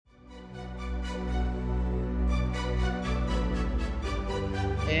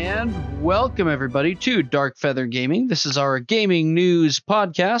And welcome everybody to Dark Feather Gaming. This is our gaming news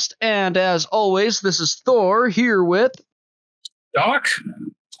podcast, and as always, this is Thor here with Doc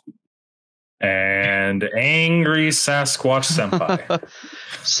and Angry Sasquatch Senpai.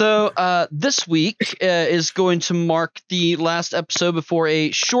 So this week is going to mark the last episode before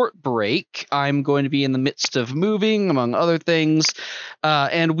a short break. I'm going to be in the midst of moving, among other things,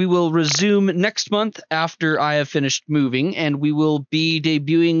 and we will resume next month after I have finished moving, and we will be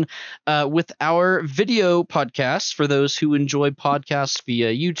debuting with our video podcasts for those who enjoy podcasts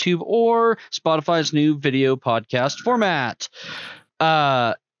via YouTube or Spotify's new video podcast format.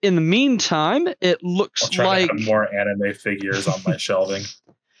 In the meantime, it looks I'll try like to have more anime figures on my shelving.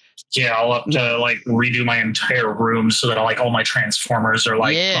 Yeah, I'll have to redo my entire room so that all my Transformers are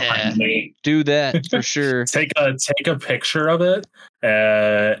behind me. Do that for sure. Take a picture of it.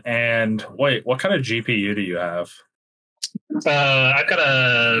 And wait, what kind of GPU do you have? I've got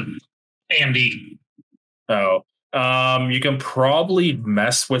a AMD. Oh. You can probably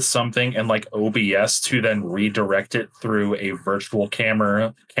mess with something in OBS to then redirect it through a virtual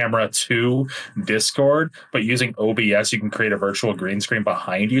camera to Discord. But using OBS, you can create a virtual green screen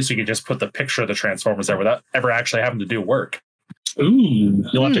behind you, so you can just put the picture of the Transformers there without ever actually having to do work. Ooh,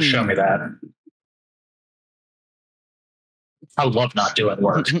 you'll have to show me that. I love not doing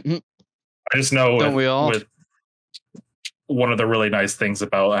work. I just know with one of the really nice things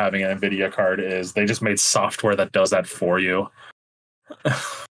about having an NVIDIA card is they just made software that does that for you.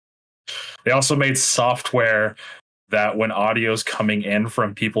 They also made software that when audio's coming in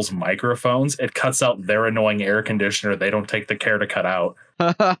from people's microphones, it cuts out their annoying air conditioner they don't take the care to cut out.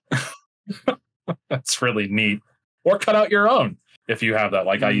 That's really neat. Or cut out your own if you have that,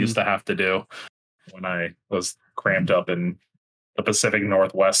 I used to have to do when I was cramped up in the Pacific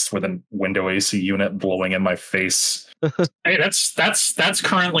Northwest with a window AC unit blowing in my face. Hey, that's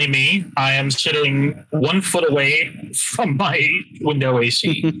currently me. I am sitting 1 foot away from my window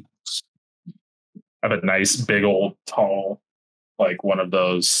AC. I have a nice, big old, tall, one of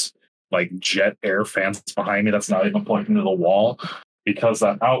those jet air fans behind me that's not even plugged into the wall because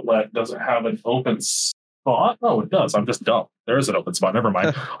that outlet doesn't have an open spot. Oh, it does. I'm just dumb. There is an open spot. Never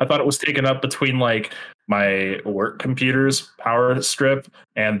mind. I thought it was taken up between my work computer's power strip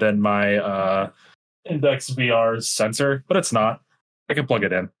and then my Index VR sensor, but it's not. I can plug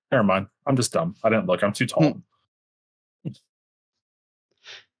it in. Never mind. I'm just dumb. I didn't look. I'm too tall.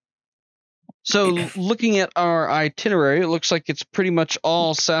 So looking at our itinerary, it looks like it's pretty much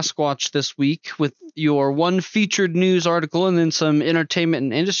all Sasquatch this week with your one featured news article and then some entertainment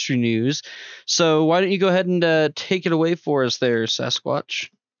and industry news. So why don't you go ahead and take it away for us there, Sasquatch?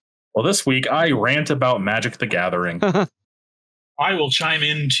 Well, this week I rant about Magic the Gathering. I will chime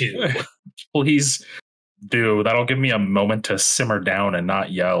in too. Please do. That'll give me a moment to simmer down and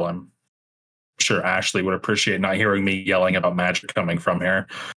not yell. I'm sure Ashley would appreciate not hearing me yelling about Magic coming from here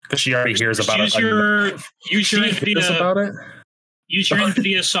because she already hears about it. Use your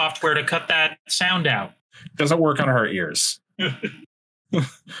NVIDIA software to cut that sound out. Doesn't work on her ears.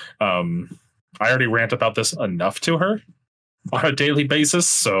 I already rant about this enough to her on a daily basis,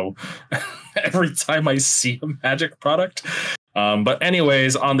 so every time I see a Magic product. But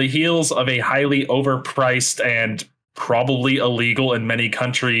anyways, on the heels of a highly overpriced and probably illegal in many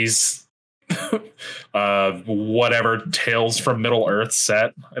countries, whatever Tales from Middle Earth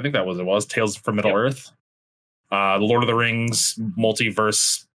set, I think that was it was Tales from Middle Earth, the Lord of the Rings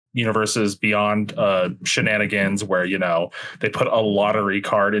multiverse universes beyond shenanigans where they put a lottery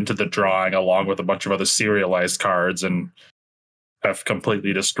card into the drawing along with a bunch of other serialized cards and have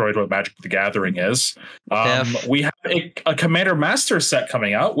completely destroyed what Magic the Gathering is. We have a Commander Master set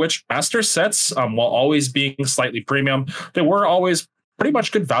coming out, which Master sets, while always being slightly premium, they were always pretty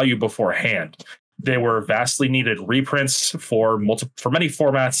much good value beforehand. They were vastly needed reprints for many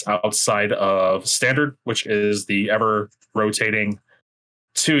formats outside of Standard, which is the ever rotating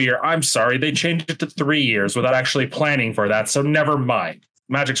 2-year. I'm sorry, they changed it to 3 years without actually planning for that, so never mind.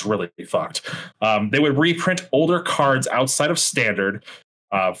 Magic's really fucked. They would reprint older cards outside of Standard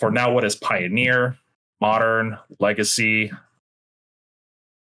for now what is Pioneer, Modern, Legacy.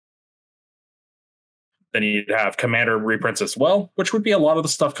 Then you'd have Commander reprints as well, which would be a lot of the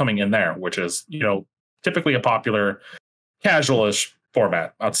stuff coming in there, which is, typically a popular casual-ish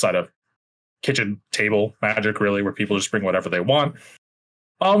format outside of kitchen table Magic, really, where people just bring whatever they want.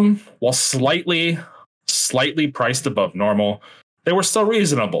 While slightly priced above normal, they were still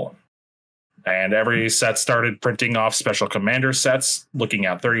reasonable. And every set started printing off special Commander sets, looking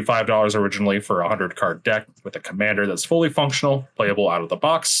at $35 originally for a 100-card deck with a Commander that's fully functional, playable out of the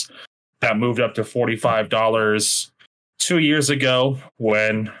box. That moved up to $45 2 years ago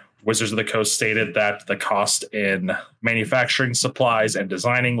when Wizards of the Coast stated that the cost in manufacturing supplies and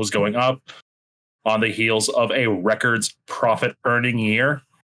designing was going up on the heels of a records profit earning year.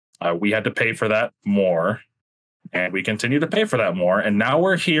 We had to pay for that more, and we continue to pay for that more. And now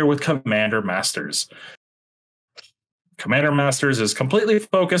we're here with Commander Masters. Commander Masters is completely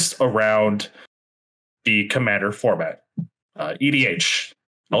focused around the Commander format. EDH,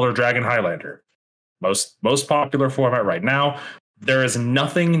 Elder Dragon Highlander, most popular format right now. There is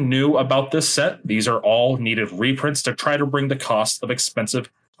nothing new about this set. These are all needed reprints to try to bring the cost of expensive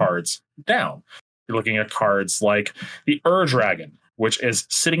cards down. You're looking at cards like the Dragon, which is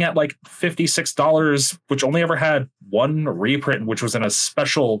sitting at like $56, which only ever had one reprint, which was in a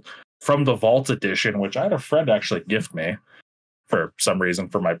special From the Vault edition, which I had a friend actually gift me for some reason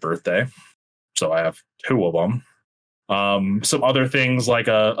for my birthday. So I have two of them. Some other things like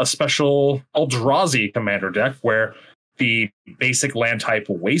a special Eldrazi commander deck where the basic land type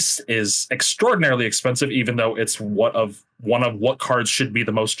waste is extraordinarily expensive, even though it's one of what cards should be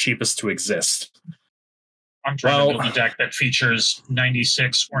the most cheapest to exist. I'm trying to build a deck that features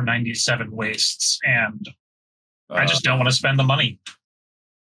 96 or 97 wastes, and I just don't want to spend the money.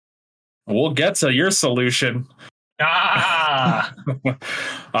 We'll get to your solution. Yes,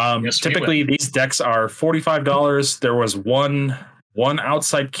 typically, these decks are $45. There was one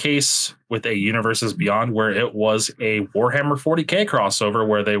outside case with a Universes Beyond where it was a Warhammer 40K crossover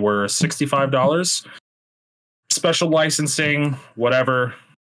where they were $65. Special licensing, whatever.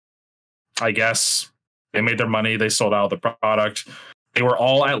 I guess they made their money. They sold out the product. They were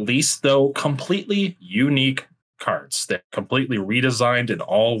all, at least though, completely unique cards. They're completely redesigned and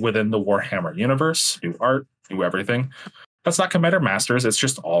all within the Warhammer universe. New art, new everything. That's not Commander Masters. It's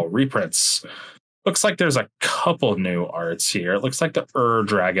just all reprints. Looks like there's a couple new arts here. It looks like the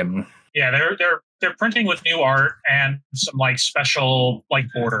Dragon. Yeah, they're printing with new art and some like special like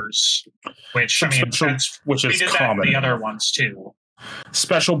borders, which Some I mean, special- which is common. The other ones too.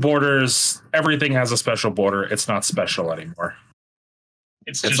 Special borders. Everything has a special border. It's not special anymore.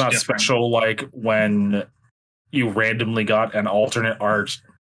 It's It's just not different. special like when you randomly got an alternate art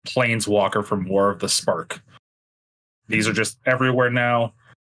Planeswalker from War of the Spark. These are just everywhere now.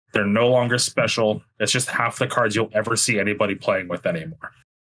 They're no longer special. It's just half the cards you'll ever see anybody playing with anymore.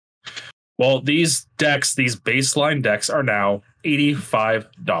 Well, these decks, these baseline decks, are now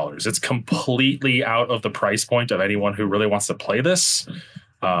 $85. It's completely out of the price point of anyone who really wants to play this.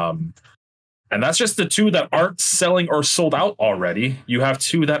 And that's just the two that aren't selling or sold out already. You have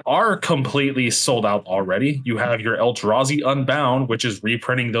two that are completely sold out already. You have your Eldrazi Unbound, which is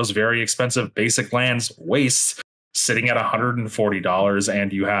reprinting those very expensive basic lands wastes, sitting at $140.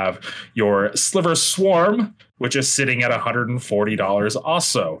 And you have your Sliver Swarm, which is sitting at $140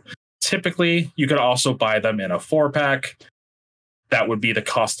 also. Typically, you could also buy them in a 4-pack. That would be the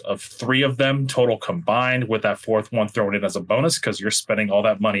cost of 3 of them total combined, with that 4th one thrown in as a bonus because you're spending all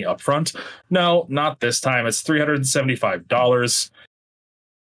that money up front. No, not this time. It's $375.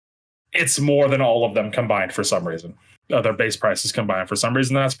 It's more than all of them combined for some reason. Their base prices combined for some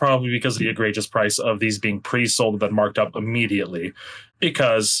reason. That's probably because of the egregious price of these being pre-sold and then marked up immediately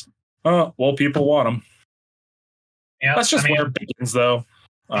because, people want them. Yeah, That's just where it begins, though.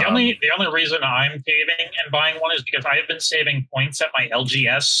 The only reason I'm saving and buying one is because I've been saving points at my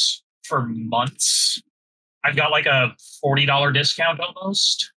LGS for months. I've got like a $40 discount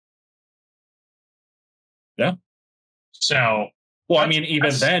almost. Yeah. So, well, I mean,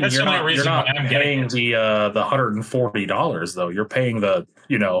 even then, that's you're the only not reason why I'm paying getting the $140 though. You're paying the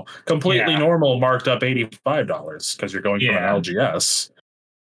completely Yeah. normal marked up $85 because you're going from an Yeah. LGS.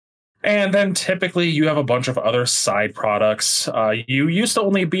 And then typically you have a bunch of other side products. You used to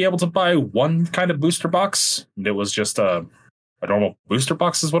only be able to buy one kind of booster box. It was just a normal booster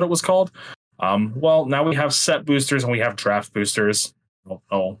box is what it was called. Well, now we have set boosters and we have draft boosters. I don't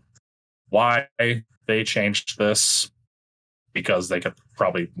know why they changed this, because they could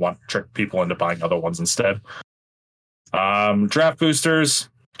probably want to trick people into buying other ones instead. Draft boosters,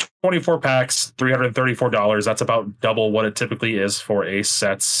 24 packs, $334. That's about double what it typically is for a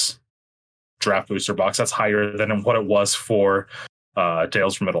set's draft booster box. That's higher than what it was for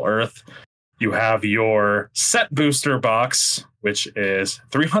Tales from Middle-earth. You have your set booster box, which is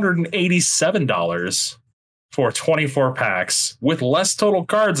 $387 for 24 packs with less total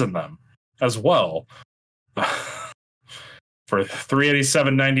cards in them as well. For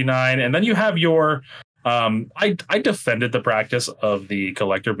 $387.99. And then you have your I defended the practice of the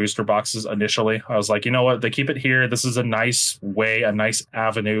collector booster boxes initially. I was like, you know what, they keep it here. This is a nice way, a nice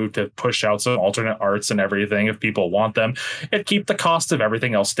avenue to push out some alternate arts and everything if people want them. It keep the cost of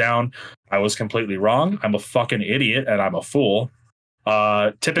everything else down. I was completely wrong. I'm a fucking idiot and I'm a fool.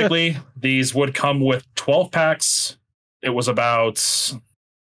 Typically, these would come with 12 packs. It was about $125,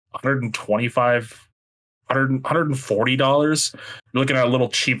 $140. You're looking at a little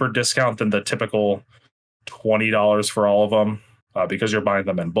cheaper discount than the typical $20 for all of them because you're buying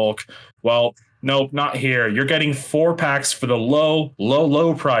them in bulk. Well, nope, not here. You're getting 4 packs for the low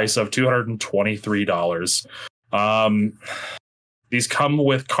price of $223. These come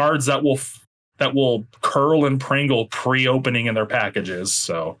with cards that will curl and pringle pre-opening in their packages.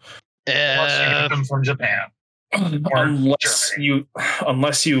 So Unless you get them from Japan. unless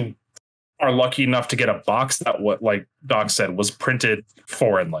you are lucky enough to get a box that, what like Doc said, was printed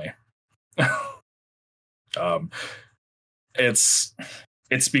foreignly. It's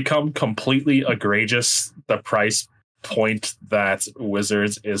become completely egregious, the price point that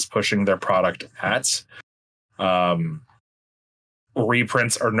Wizards is pushing their product at.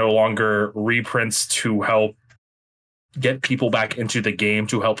 Reprints are no longer reprints to help get people back into the game,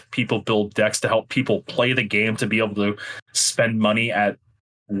 to help people build decks, to help people play the game, to be able to spend money at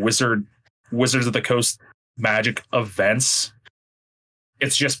Wizards of the Coast Magic events.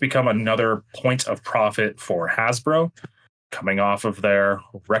 It's just become another point of profit for Hasbro, coming off of their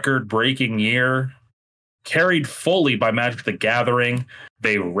record-breaking year, carried fully by Magic the Gathering.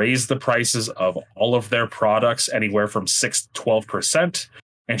 They raised the prices of all of their products anywhere from 6 to 12%,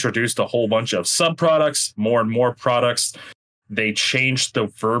 introduced a whole bunch of sub-products, more and more products. They changed the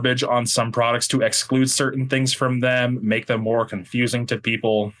verbiage on some products to exclude certain things from them, make them more confusing to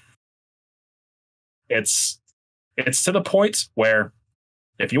people. It's to the point where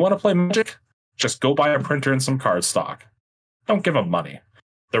if you want to play Magic, just go buy a printer and some card stock. Don't give them money.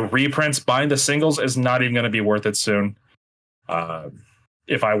 The reprints, buying the singles is not even going to be worth it soon.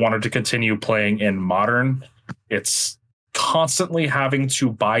 If I wanted to continue playing in Modern, it's constantly having to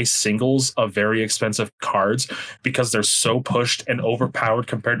buy singles of very expensive cards because they're so pushed and overpowered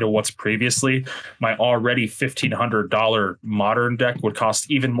compared to what's previously. My already $1,500 Modern deck would cost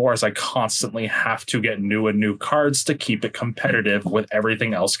even more, as I constantly have to get new and new cards to keep it competitive with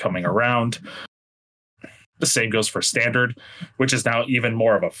everything else coming around. The same goes for Standard, which is now even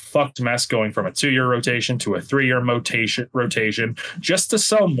more of a fucked mess, going from a 2-year rotation to a 3-year rotation just to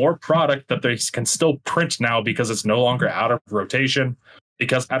sell more product that they can still print now because it's no longer out of rotation.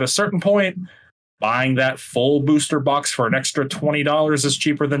 Because at a certain point, buying that full booster box for an extra $20 is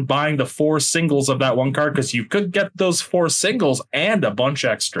cheaper than buying the 4 singles of that one card, because you could get those 4 singles and a bunch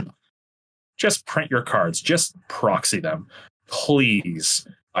extra. Just print your cards. Just proxy them. Please.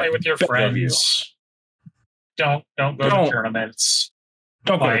 Play with your friends. Don't go to tournaments.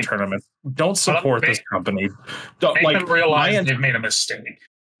 Don't go to tournaments. Don't support this company. Don't make them realize they've made a mistake.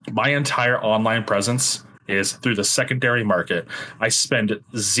 My entire online presence is through the secondary market. I spend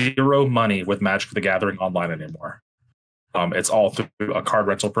 0 money with Magic the Gathering online anymore. It's all through a card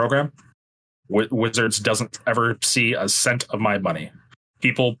rental program. Wizards doesn't ever see a cent of my money.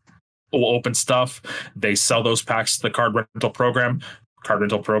 People will open stuff. They sell those packs to the card rental program.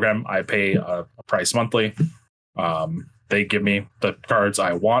 I pay a price monthly. They give me the cards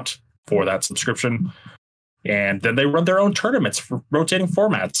I want for that subscription, and then they run their own tournaments for rotating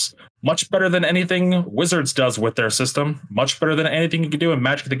formats. Much better than anything Wizards does with their system. Much better than anything you can do in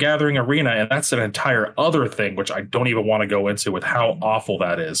Magic the Gathering Arena, and that's an entire other thing, which I don't even want to go into with how awful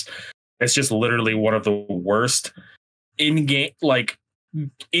that is. It's just literally one of the worst in-game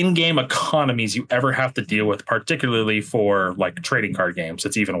economies you ever have to deal with, particularly for like trading card games.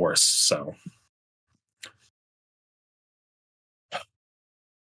 It's even worse. So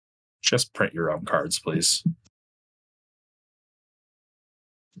just print your own cards, please.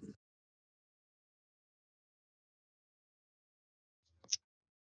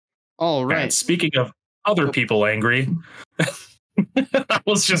 All right. And speaking of other people angry, I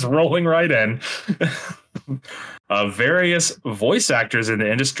was just rolling right in. Various voice actors in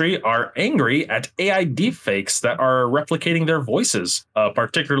the industry are angry at AI deepfakes that are replicating their voices,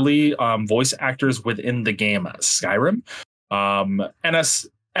 particularly voice actors within the game Skyrim.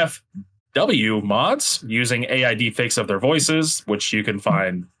 NSFW mods using AI deepfakes of their voices, which you can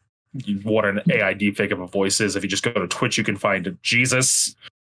find what an AI deepfake of a voice is. If you just go to Twitch, you can find Jesus.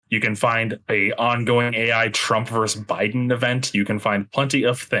 You can find a ongoing AI Trump versus Biden event. You can find plenty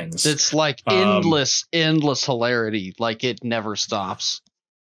of things. It's like endless hilarity. Like it never stops.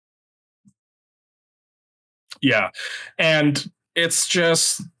 Yeah. And it's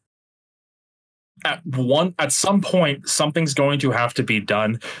just at some point, something's going to have to be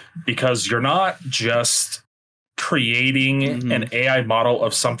done, because you're not just creating an AI model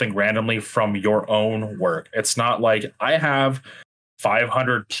of something randomly from your own work. It's not like I have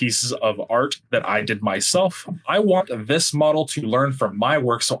 500 pieces of art that I did myself. I want this model to learn from my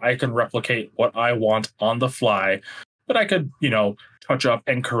work so I can replicate what I want on the fly, that I could, touch up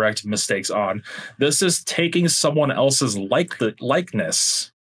and correct mistakes on. This is taking someone else's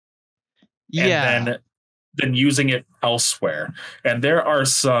likeness and then using it elsewhere. And there are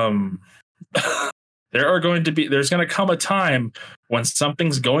some there's going to come a time when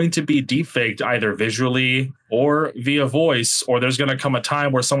something's going to be deepfaked either visually or via voice, or there's going to come a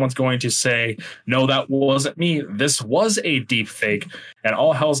time where someone's going to say, no, that wasn't me. This was a deepfake, and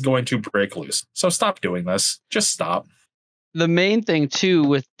all hell's going to break loose. So stop doing this. Just stop. The main thing too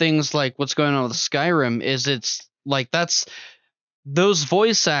with things like what's going on with Skyrim is it's like those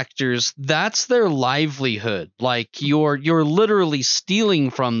voice actors, that's their livelihood. Like you're literally stealing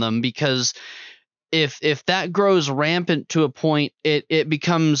from them, because if that grows rampant to a point, it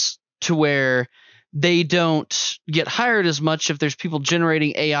becomes to where they don't get hired as much if there's people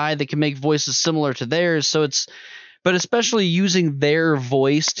generating AI that can make voices similar to theirs. So but especially using their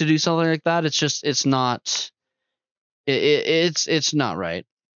voice to do something like that, it's not right.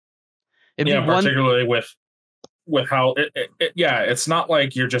 Particularly with how it's not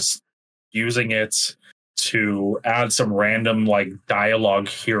like you're just using it to add some random like dialogue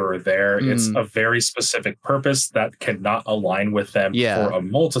here or there. It's a very specific purpose that cannot align with them for a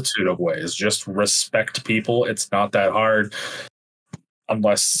multitude of ways. Just respect people. It's not that hard,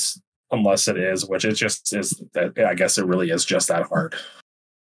 unless it is, which it just is. That I guess it really is just that hard.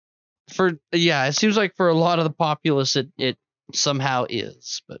 It seems like for a lot of the populace it somehow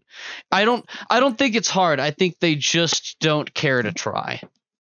is, but I don't think it's hard. I think they just don't care to try.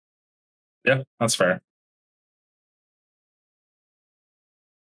 Yeah, that's fair.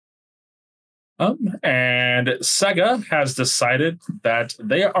 And Sega has decided that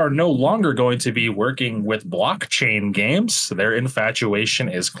they are no longer going to be working with blockchain games. Their infatuation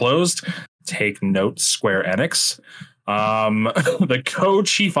is closed. Take note, Square Enix. The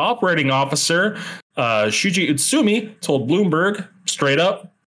co-chief operating officer, Shuji Utsumi, told Bloomberg straight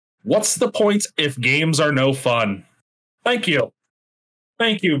up, "What's the point if games are no fun?" Thank you,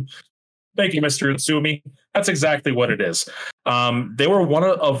 Mr. Utsumi. That's exactly what it is. They were one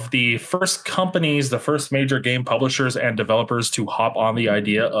of the first companies, the first major game publishers and developers to hop on the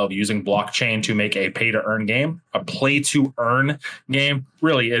idea of using blockchain to make a pay-to-earn game, a play-to-earn game.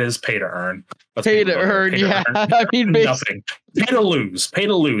 Really, it is pay-to-earn. Pay-to-earn, yeah. I mean, nothing. Pay to lose.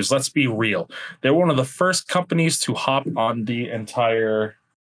 Let's be real. They're one of the first companies to hop on the entire...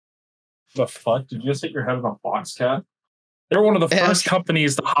 The fuck? Did you just hit your head on a box, cat? They're one of the first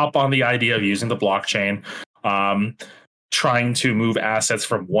companies to hop on the idea of using the blockchain, trying to move assets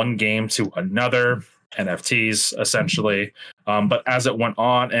from one game to another, NFTs, essentially. But as it went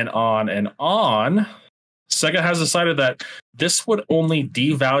on and on and on, Sega has decided that this would only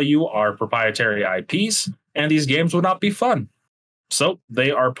devalue our proprietary IPs, and these games would not be fun. So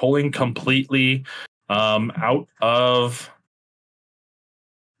they are pulling completely out of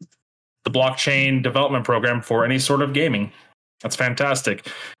the blockchain development program for any sort of gaming. That's fantastic.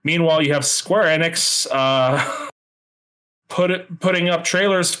 Meanwhile, you have Square Enix putting up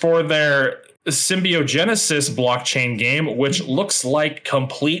trailers for their Symbiogenesis blockchain game, which looks like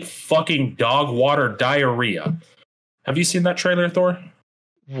complete fucking dog water diarrhea. Have you seen that trailer, Thor?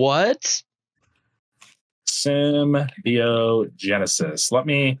 What? Symbiogenesis. Let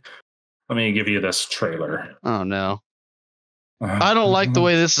me give you this trailer. Oh no. I don't like the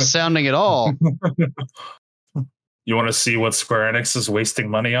way this is sounding at all. You want to see what Square Enix is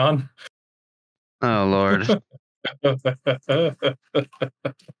wasting money on? Oh, Lord. There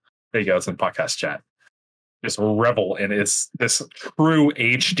you go. It's in podcast chat. Just revel in this true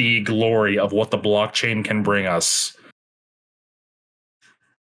HD glory of what the blockchain can bring us.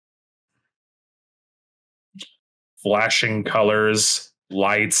 Flashing colors,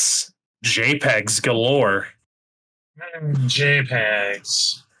 lights, JPEGs galore.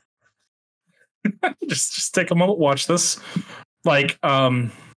 JPEGs. just take a moment, watch this. Like,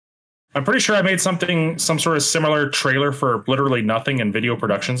 I'm pretty sure I made some sort of similar trailer for literally nothing in video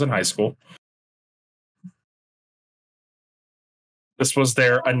productions in high school. This was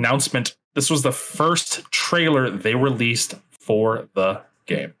their announcement. This was the first trailer they released for the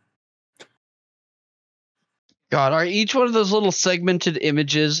game. God, are each one of those little segmented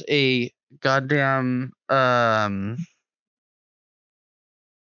images a goddamn NFT?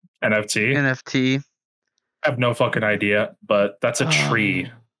 I have no fucking idea, but that's a tree.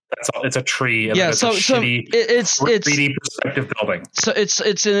 It's a tree. And it's shitty, it's 3D perspective building. So it's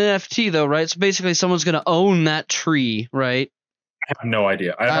an NFT though, right? So basically, someone's going to own that tree, right? I have no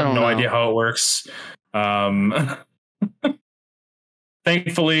idea. I have no idea how it works.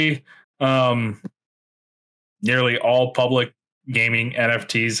 thankfully, nearly all public gaming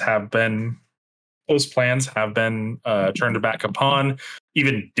NFTs those plans have been turned back upon.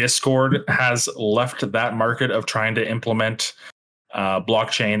 Even Discord has left that market of trying to implement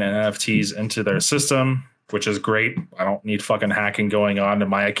blockchain and NFTs into their system, which is great. I don't need fucking hacking going on,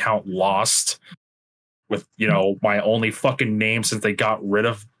 and my account lost with, my only fucking name since they got rid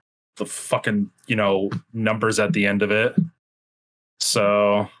of the fucking, numbers at the end of it.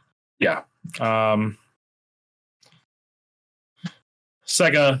 So, yeah.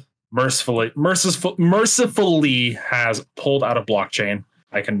 Sega mercifully has pulled out of blockchain.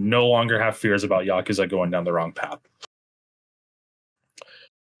 I can no longer have fears about Yakuza going down the wrong path.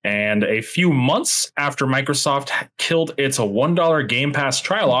 And a few months after Microsoft killed its $1 Game Pass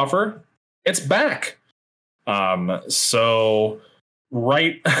trial offer, it's back. So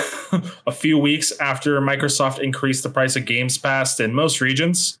right a few weeks after Microsoft increased the price of Games Pass in most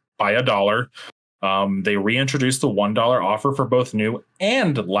regions by $1, they reintroduced the $1 offer for both new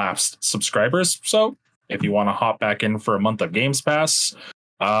and lapsed subscribers. So if you want to hop back in for a month of Games Pass,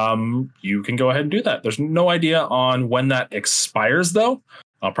 you can go ahead and do that. There's no idea on when that expires, though.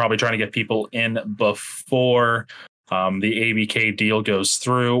 I'll probably try to get people in before the ABK deal goes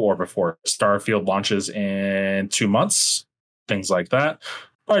through or before Starfield launches in 2 months, things like that.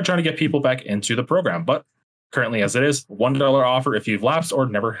 Probably trying to get people back into the program. But currently, as it is, $1 offer if you've lapsed or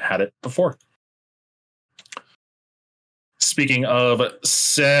never had it before. Speaking of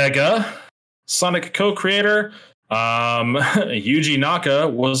Sega, Sonic co-creator Yuji Naka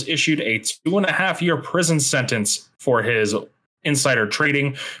was issued a 2.5-year prison sentence for his insider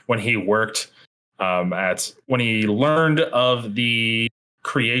trading when he worked when he learned of the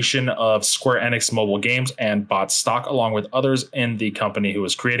creation of Square Enix mobile games and bought stock along with others in the company who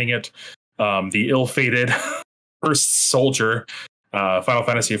was creating it. The ill-fated First Soldier, Final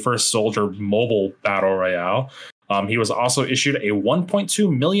Fantasy First Soldier mobile battle royale. He was also issued a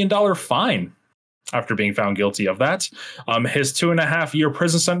 $1.2 million fine after being found guilty of that. His 2.5-year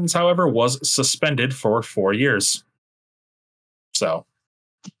prison sentence, however, was suspended for 4 years. So,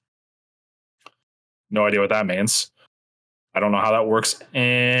 no idea what that means. I don't know how that works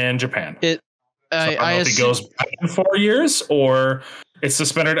in Japan. I don't know if he goes back in 4 years or it's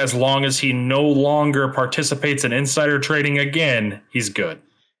suspended as long as he no longer participates in insider trading again. He's good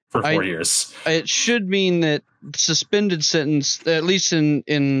for 4 years. It should mean that suspended sentence, at least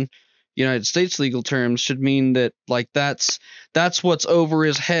in United States legal terms, should mean that that's what's over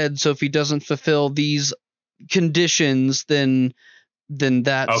his head. So if he doesn't fulfill these conditions, then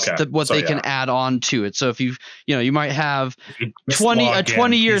that's what they can add on to it. So if you might have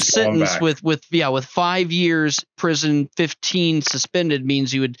 20-year sentence with 5 years prison, 15 suspended,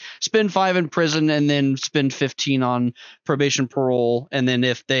 means you would spend 5 in prison and then spend 15 on probation parole. And then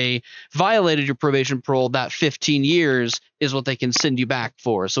if they violated your probation parole, that 15 years is what they can send you back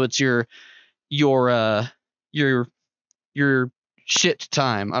for. So it's your shit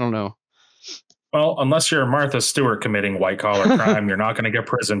time. I don't know. Well, unless you're Martha Stewart committing white-collar crime, you're not going to get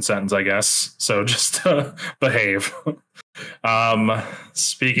prison sentence, I guess. So just behave.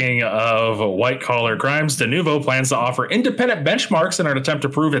 Speaking of white-collar crimes, Denuvo plans to offer independent benchmarks in an attempt to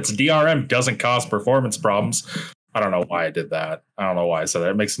prove its DRM doesn't cause performance problems. I don't know why I did that. I don't know why I said that.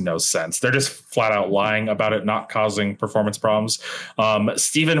 It makes no sense. They're just flat out lying about it not causing performance problems.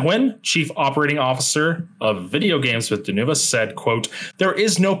 Stephen Huynh, Chief Operating Officer of Video Games with Denuvo, said, quote, "There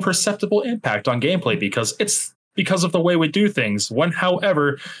is no perceptible impact on gameplay because of the way we do things. When,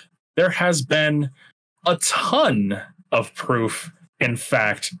 however, there has been a ton of proof, in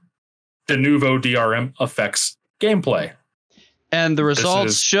fact, Denuvo DRM affects gameplay." And the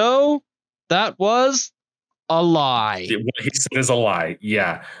results show that was a lie. What he said is a lie.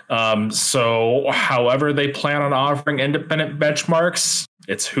 Yeah. So however they plan on offering independent benchmarks,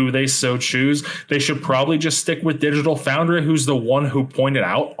 it's who they so choose. They should probably just stick with Digital Foundry, who's the one who pointed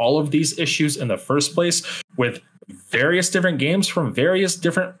out all of these issues in the first place, with various different games from various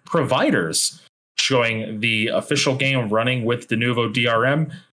different providers showing the official game running with Denuvo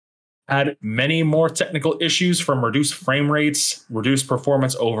DRM had many more technical issues, from reduced frame rates, reduced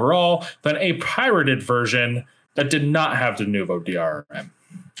performance overall, than a pirated version that did not have Denuvo DRM.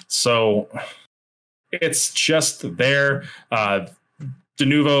 So it's just there.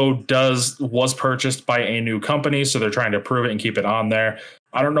 Denuvo was purchased by a new company, so they're trying to prove it and keep it on there.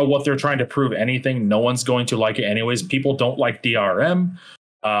 I don't know what they're trying to prove anything. No one's going to like it anyways. People don't like DRM.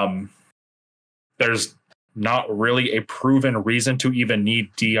 There's not really a proven reason to even need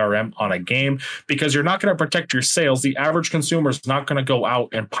DRM on a game, because you're not going to protect your sales. The average consumer is not going to go out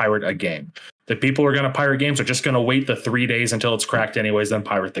and pirate a game. The people who are going to pirate games are just going to wait the 3 days until it's cracked anyways, then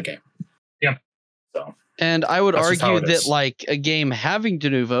pirate the game. Yep. So, and I would argue that is. like a game having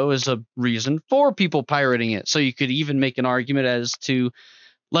Denuvo is a reason for people pirating it. So you could even make an argument as to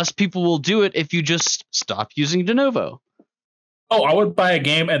less people will do it if you just stop using Denuvo. Oh, I would buy a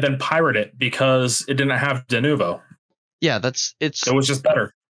game and then pirate it because it didn't have Denuvo. Yeah, it was just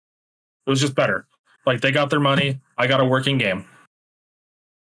better. It was just better. Like, they got their money. I got a working game.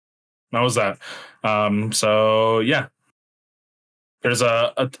 That was that. So yeah, there's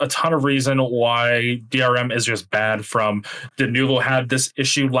a ton of reason why DRM is just bad. From Denuvo had this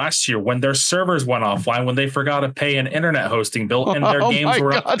issue last year when their servers went offline, when they forgot to pay an internet hosting bill and their games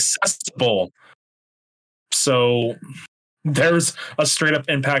were accessible. So there's a straight up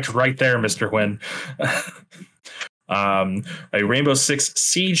impact right there, Mr. Wynn. A Rainbow Six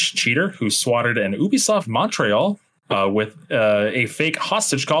Siege cheater who swatted an Ubisoft Montreal with a fake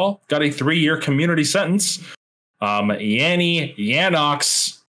hostage call got a 3-year community sentence. Yanni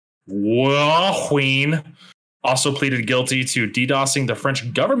Yanox Queen also pleaded guilty to DDoSing the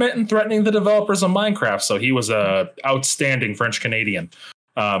French government and threatening the developers of Minecraft. So he was a outstanding French Canadian.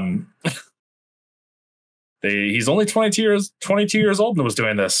 He's only 22 years old and was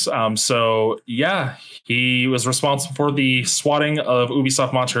doing this. So yeah, he was responsible for the swatting of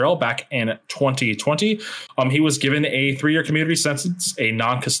Ubisoft Montreal back in 2020. He was given a 3-year community sentence, a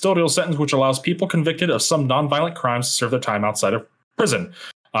non-custodial sentence, which allows people convicted of some non-violent crimes to serve their time outside of prison.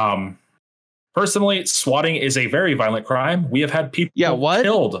 Personally, swatting is a very violent crime. We have had people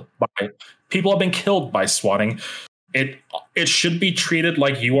killed by people have been killed by swatting. It should be treated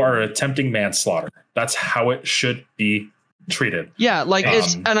like you are attempting manslaughter. That's how it should be treated. Yeah, like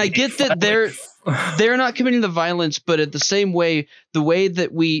and I get that they're not committing the violence, but at the same way, the way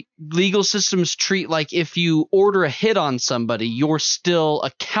that legal systems treat, like if you order a hit on somebody, you're still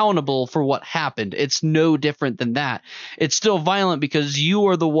accountable for what happened. It's no different than that. It's still violent because you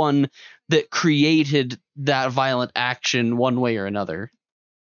are the one that created that violent action one way or another.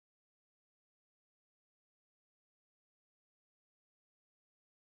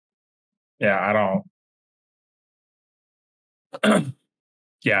 Yeah, I don't.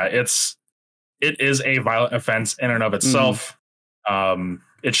 Yeah, it is a violent offense in and of itself.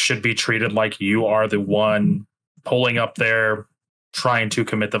 It should be treated like you are the one pulling up there, trying to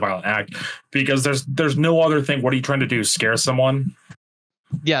commit the violent act, because there's no other thing. What are you trying to do? Scare someone?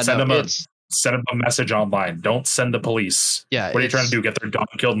 Yeah, send them a message online. Don't send the police. Yeah, what are you trying to do? Get their dog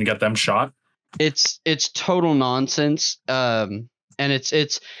killed and get them shot? It's total nonsense. And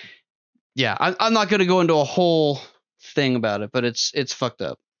it's. Yeah, I'm not going to go into a whole thing about it, but it's fucked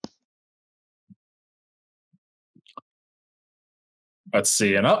up. Let's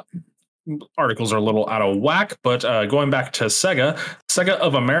see. And articles are a little out of whack, but going back to Sega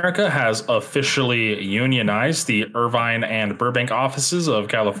of America has officially unionized. The Irvine and Burbank offices of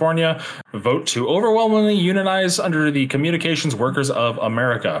California vote to overwhelmingly unionize under the Communications Workers of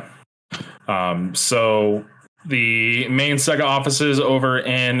America. So the main Sega offices over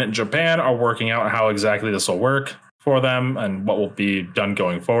in Japan are working out how exactly this will work for them and what will be done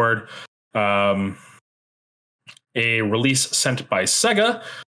going forward. A release sent by Sega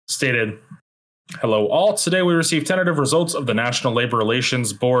stated, "Hello all. Today we received tentative results of the National Labor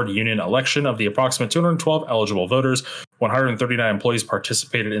Relations Board union election. Of the approximate 212 eligible voters, 139 employees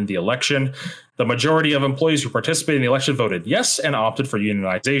participated in the election. The majority of employees who participated in the election voted yes and opted for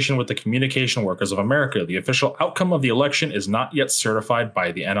unionization with the Communication Workers of America. The official outcome of the election is not yet certified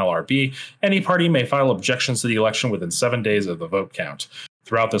by the NLRB. Any party may file objections to the election within 7 days of the vote count.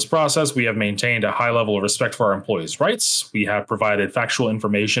 Throughout this process, we have maintained a high level of respect for our employees' rights. We have provided factual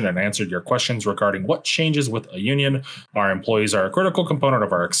information and answered your questions regarding what changes with a union. Our employees are a critical component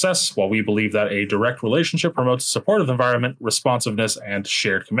of our success. While we believe that a direct relationship promotes a supportive environment, responsiveness, and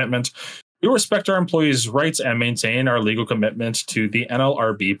shared commitment, we respect our employees' rights and maintain our legal commitment to the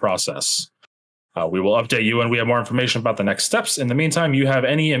NLRB process. We will update you when we have more information about the next steps. In the meantime, you have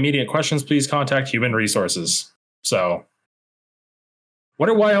any immediate questions, please contact Human Resources." So,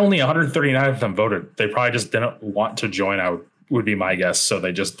 wonder why only 139 of them voted. They probably just didn't want to join out, would be my guess. So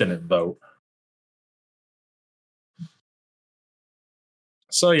they just didn't vote.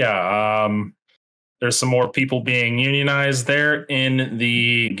 So yeah, there's some more people being unionized there in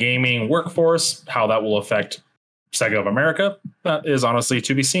the gaming workforce. How that will affect Sega of America, that is honestly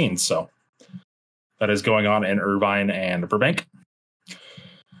to be seen. So that is going on in Irvine and Burbank.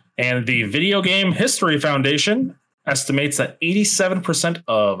 And the Video Game History Foundation estimates that 87%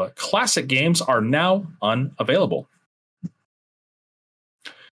 of classic games are now unavailable.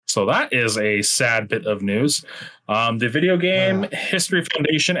 So that is a sad bit of news. The Video Game History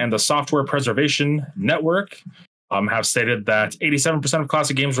Foundation and the Software Preservation Network have stated that 87% of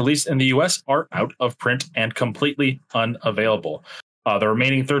classic games released in the US are out of print and completely unavailable. The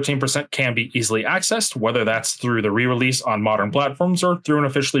remaining 13% can be easily accessed, whether that's through the re-release on modern platforms or through an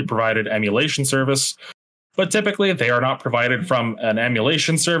officially provided emulation service. But typically, they are not provided from an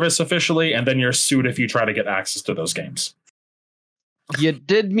emulation service officially, and then you're sued if you try to get access to those games. You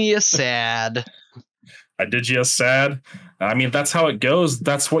did me a sad. I did you a sad. I mean, that's how it goes.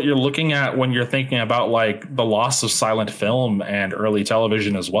 That's what you're looking at when you're thinking about like the loss of silent film and early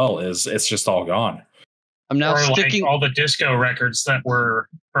television as well. Is it's just all gone. I'm now sticking all the disco records that were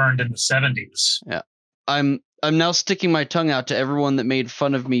burned in the 70s. Yeah, I'm now sticking my tongue out to everyone that made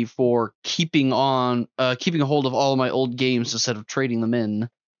fun of me for keeping a hold of all of my old games instead of trading them in.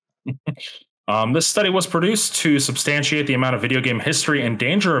 This study was produced to substantiate the amount of video game history in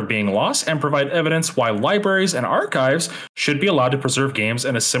danger of being lost and provide evidence why libraries and archives should be allowed to preserve games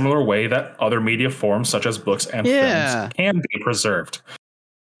in a similar way that other media forms such as books and films can be preserved.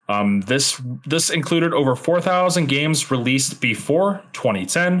 This included over 4,000 games released before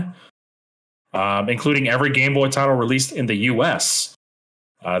 2010, including every Game Boy title released in the US.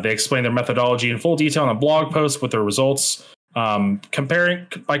 They explain their methodology in full detail in a blog post with their results. By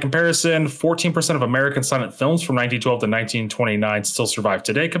comparison, 14% of American silent films from 1912 to 1929 still survive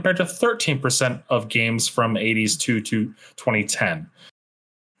today, compared to 13% of games from 80s to 2010.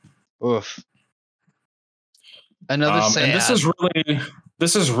 Oof. Another sad. And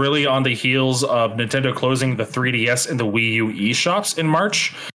this is really on the heels of Nintendo closing the 3DS and the Wii U eShops in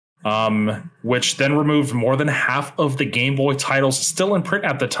March, which then removed more than half of the Game Boy titles still in print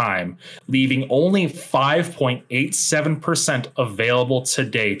at the time, leaving only 5.87% available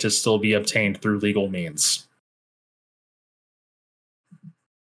today to still be obtained through legal means.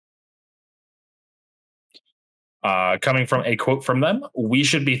 Coming from a quote from them, "We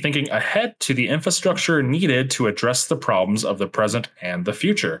should be thinking ahead to the infrastructure needed to address the problems of the present and the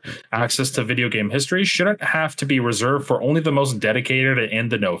future. Access to video game history shouldn't have to be reserved for only the most dedicated and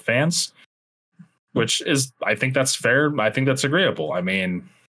in-the-know fans," which is, I think that's fair. I think that's agreeable. I mean,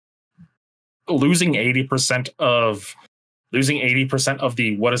 losing 80% of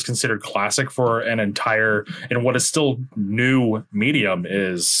the what is considered classic for an entire and what is still new medium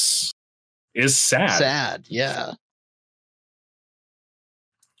is sad. Sad, yeah.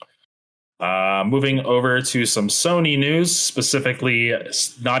 Moving over to some Sony news, specifically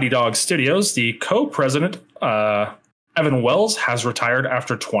Naughty Dog Studios. The co-president, Evan Wells, has retired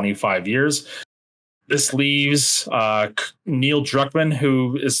after 25 years. This leaves Neil Druckmann,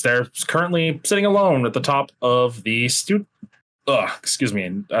 who is there currently sitting alone at the top of the at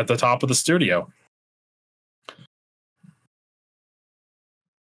the top of the studio.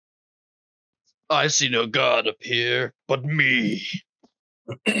 I see no god up here but me.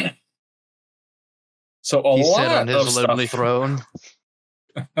 So he sat on his lonely throne.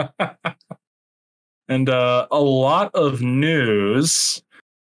 And a lot of news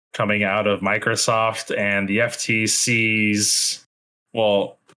coming out of Microsoft and the FTC's,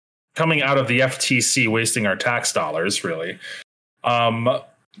 coming out of the FTC wasting our tax dollars, really.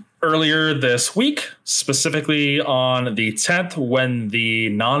 Earlier this week, specifically on the 10th, when the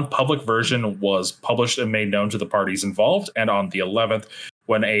non-public version was published and made known to the parties involved, and on the 11th,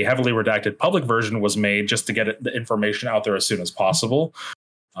 when a heavily redacted public version was made just to get the information out there as soon as possible,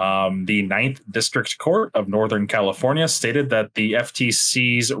 the 9th District Court of Northern California stated that the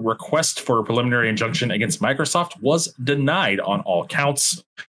FTC's request for a preliminary injunction against Microsoft was denied on all counts.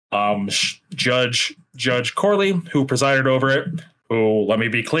 Judge Corley, who presided over it, who, let me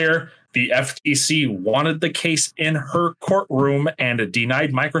be clear, the FTC wanted the case in her courtroom and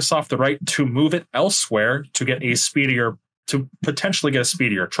denied Microsoft the right to move it elsewhere to potentially get a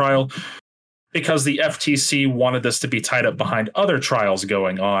speedier trial, because the FTC wanted this to be tied up behind other trials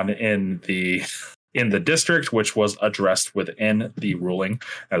going on in the district, which was addressed within the ruling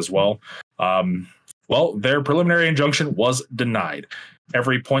as well. Their preliminary injunction was denied.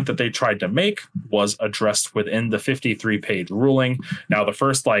 Every point that they tried to make was addressed within the 53-page ruling. Now, the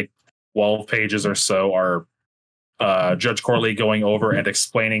first 12 pages or so are Judge Corley going over and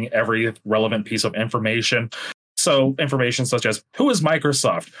explaining every relevant piece of information. So information such as, who is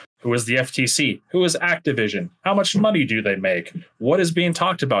Microsoft? Who is the FTC? Who is Activision? How much money do they make? What is being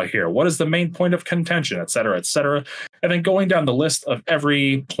talked about here? What is the main point of contention, et cetera, et cetera. And then going down the list of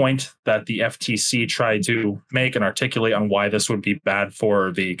every point that the FTC tried to make and articulate on why this would be bad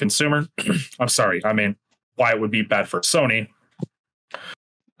for the consumer. why it would be bad for Sony,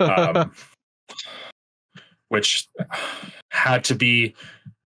 which had to be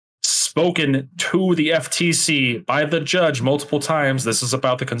spoken to the FTC by the judge multiple times. This is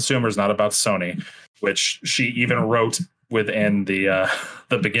about the consumers, not about Sony, which she even wrote within the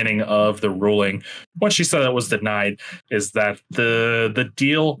beginning of the ruling when she said it was denied, is that the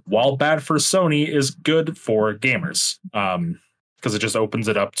deal, while bad for Sony, is good for gamers, because it just opens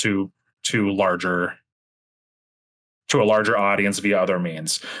it up to a larger audience via other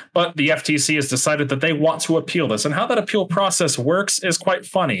means. But the FTC has decided that they want to appeal this. And how that appeal process works is quite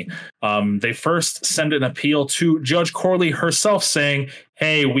funny. They first send an appeal to Judge Corley herself saying,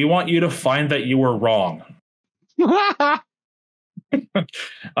 hey, we want you to find that you were wrong.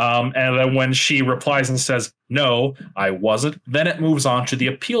 And then when she replies and says, no, I wasn't, then it moves on to the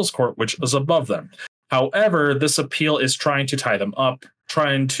appeals court, which is above them. However, this appeal is trying to tie them up,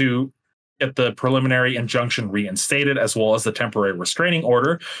 trying to get the preliminary injunction reinstated, as well as the temporary restraining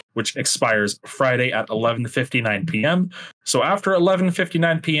order, which expires Friday at 11:59 p.m. So after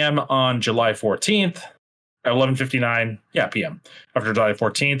 11:59 p.m. on July 14th, at 11:59 p.m. after July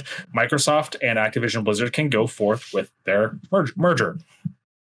 14th, Microsoft and Activision Blizzard can go forth with their merger.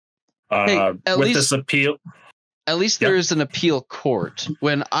 With this appeal, at least there is an appeal court.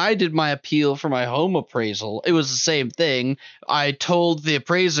 When I did my appeal for my home appraisal, it was the same thing. I told the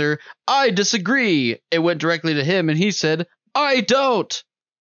appraiser, I disagree. It went directly to him, and he said, I don't.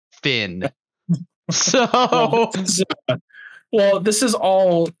 Finn. So... Well, this is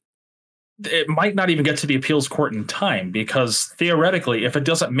all... It might not even get to the appeals court in time, because theoretically, if it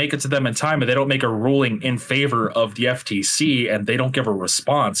doesn't make it to them in time and they don't make a ruling in favor of the FTC and they don't give a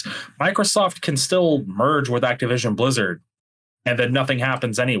response, Microsoft can still merge with Activision Blizzard, and then nothing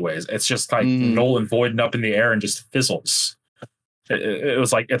happens anyways. It's just like null and void and up in the air and just fizzles.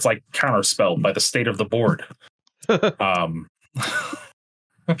 It's like counterspelled by the state of the board.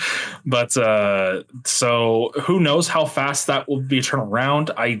 But so who knows how fast that will be turned around.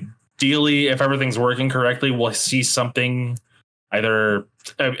 Ideally, if everything's working correctly, we'll see something. Either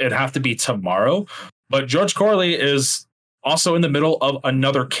it'd have to be tomorrow, but Judge Corley is also in the middle of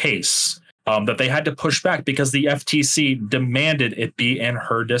another case that they had to push back because the FTC demanded it be in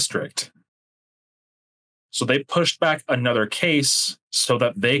her district. So they pushed back another case so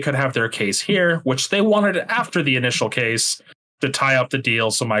that they could have their case here, which they wanted after the initial case to tie up the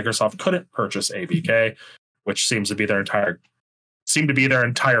deal so Microsoft couldn't purchase ABK, which seems to be their entire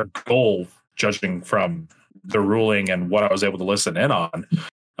goal, judging from the ruling and what I was able to listen in on.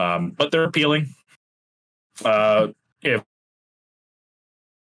 But they're appealing. If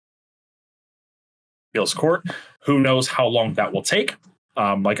appeals court, who knows how long that will take.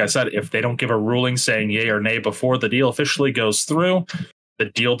 Like I said, if they don't give a ruling saying yay or nay before the deal officially goes through, the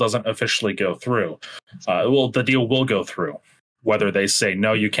deal doesn't officially go through. The deal will go through, whether they say,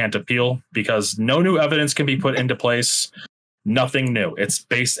 no, you can't appeal, because no new evidence can be put into place. Nothing new. It's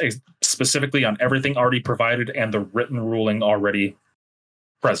based specifically on everything already provided and the written ruling already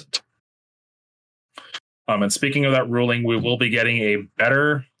present. And speaking of that ruling, we will be getting a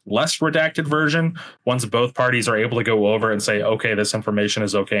better, less redacted version once both parties are able to go over and say, okay, this information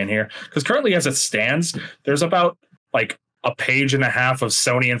is okay in here. Because currently, as it stands, there's about like a page and a half of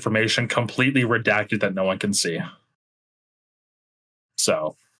Sony information completely redacted that no one can see.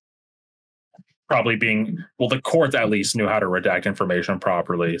 So probably the court at least knew how to redact information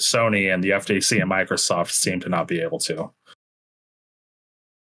properly. Sony and the FTC and Microsoft seem to not be able to.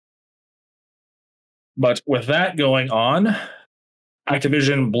 But with that going on,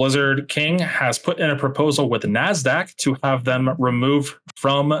 Activision Blizzard King has put in a proposal with NASDAQ to have them removed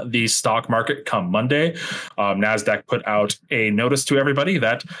from the stock market come Monday. NASDAQ put out a notice to everybody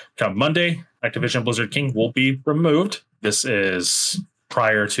that come Monday, Activision Blizzard King will be removed. This is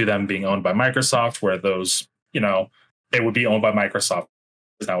prior to them being owned by Microsoft, where those, they would be owned by Microsoft.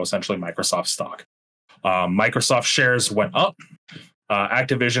 It's now essentially Microsoft stock. Microsoft shares went up.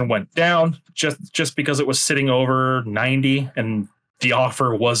 Activision went down just because it was sitting over 90, and the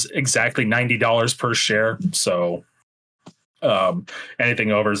offer was exactly $90 per share. So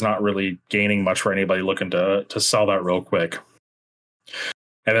anything over is not really gaining much for anybody looking to sell that real quick.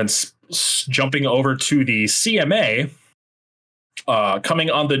 And then jumping over to the CMA,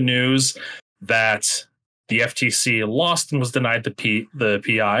 coming on the news that the FTC lost and was denied the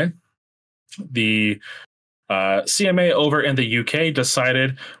PI. The CMA over in the UK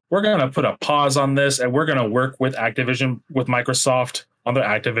decided we're going to put a pause on this and we're going to work with Microsoft on the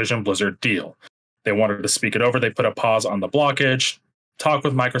Activision Blizzard deal. They wanted to speak it over. They put a pause on the blockage, talk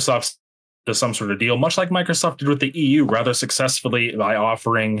with Microsoft to some sort of deal, much like Microsoft did with the EU rather successfully by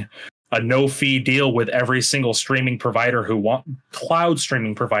offering a no-fee deal with every single cloud streaming provider who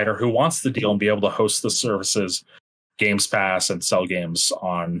wants the deal and be able to host the services, Games Pass, and sell games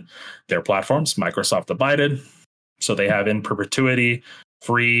on their platforms. Microsoft abided, so they have in perpetuity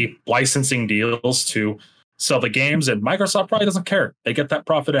free licensing deals to sell the games, and Microsoft probably doesn't care. They get that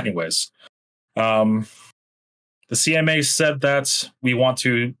profit anyways. The CMA said that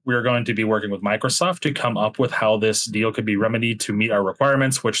we're going to be working with Microsoft to come up with how this deal could be remedied to meet our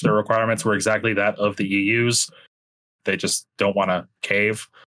requirements, which their requirements were exactly that of the EU's. They just don't want to cave.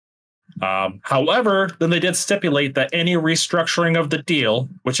 However, then they did stipulate that any restructuring of the deal,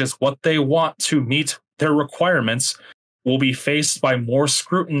 which is what they want to meet their requirements, will be faced by more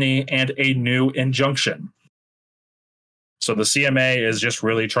scrutiny and a new injunction. So the CMA is just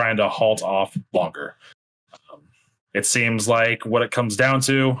really trying to halt off longer. It seems like what it comes down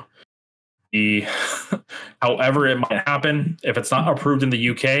to, however it might happen, if it's not approved in the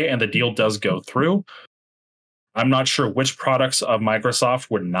UK and the deal does go through, I'm not sure which products of Microsoft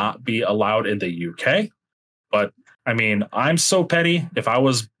would not be allowed in the UK. But I mean, I'm so petty. If I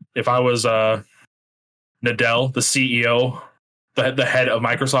was Nadell, the CEO, the head of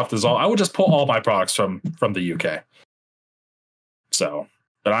Microsoft I would just pull all my products from the UK. So,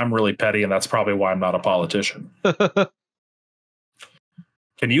 but I'm really petty, and that's probably why I'm not a politician. Can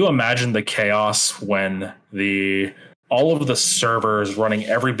you imagine the chaos when all of the servers running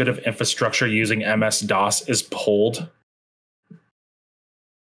every bit of infrastructure using MS-DOS is pulled?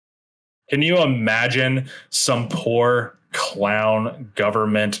 Can you imagine some poor clown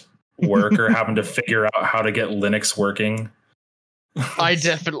government worker having to figure out how to get Linux working? I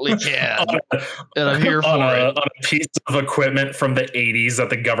definitely can. And I'm here for it. On a piece of equipment from the 80s that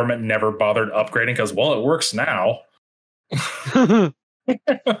the government never bothered upgrading because, well, it works now.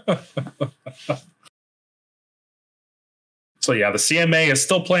 So yeah, the CMA is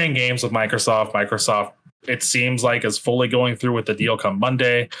still playing games with Microsoft. Microsoft, it seems like, is fully going through with the deal come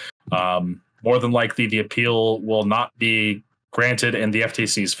Monday. More than likely, the appeal will not be granted in the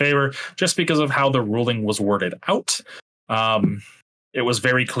FTC's favor just because of how the ruling was worded out. It was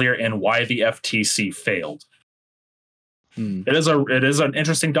very clear in why the FTC failed. It is an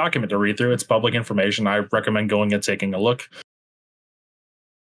interesting document to read through. It's public information. I recommend going and taking a look.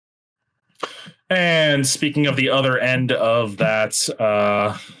 And speaking of the other end of that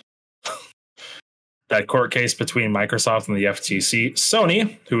that court case between Microsoft and the FTC,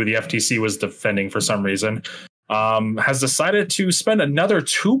 Sony, who the FTC was defending for some reason, has decided to spend another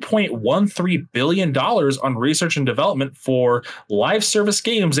 $2.13 billion on research and development for live service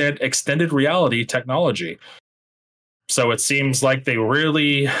games and extended reality technology. So it seems like they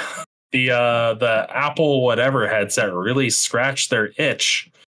really, the Apple whatever headset really scratched their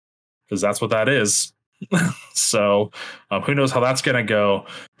itch, because that's what that is. So who knows how that's going to go.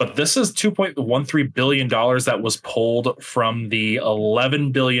 But this is $2.13 billion that was pulled from the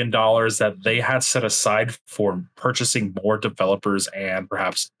 $11 billion that they had set aside for purchasing more developers and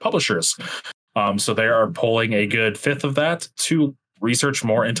perhaps publishers. So they are pulling a good fifth of that to research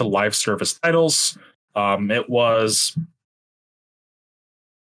more into live service titles. It was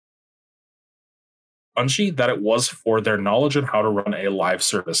Bungie that it was for their knowledge of how to run a live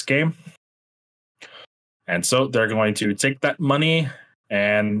service game. And so they're going to take that money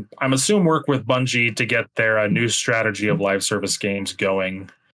and I'm assuming work with Bungie to get their new strategy of live service games going.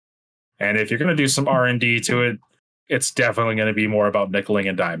 And if you're going to do some R&D to it, it's definitely going to be more about nickeling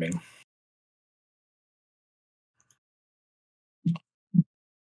and diming.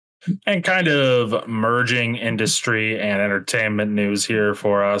 And kind of merging industry and entertainment news here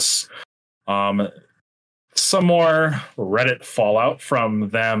for us. Some more Reddit fallout from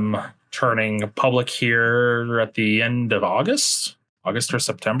them turning public here at the end of August or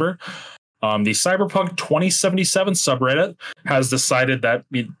September. The Cyberpunk 2077 subreddit has decided that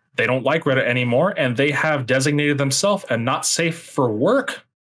they don't like Reddit anymore, and they have designated themselves a not safe for work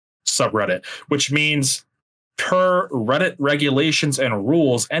subreddit, which means per Reddit regulations and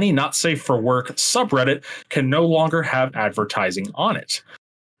rules, any not safe for work subreddit can no longer have advertising on it.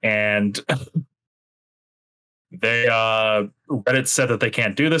 And Reddit said that they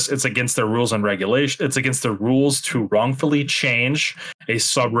can't do this. It's against their rules and regulation. It's against the rules to wrongfully change a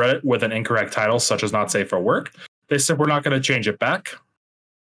subreddit with an incorrect title, such as not safe for work. They said, we're not going to change it back.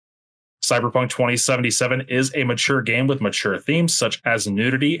 Cyberpunk 2077 is a mature game with mature themes, such as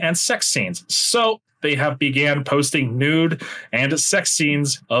nudity and sex scenes. So they have began posting nude and sex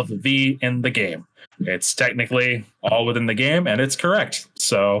scenes in the game. It's technically all within the game, and it's correct.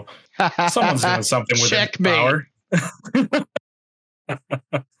 So someone's doing something with power.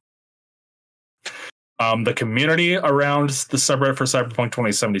 The community around the subreddit for Cyberpunk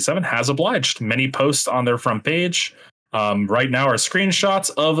 2077 has obliged. Many posts on their front page right now are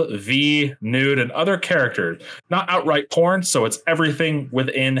screenshots of V, nude, and other characters. Not outright porn, so it's everything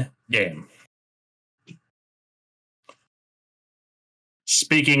within game.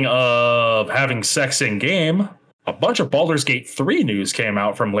 Speaking of having sex in game, a bunch of Baldur's Gate 3 news came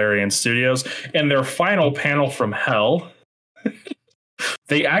out from Larian Studios in their final panel from hell.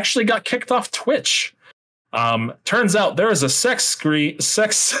 They actually got kicked off Twitch. Turns out there is a sex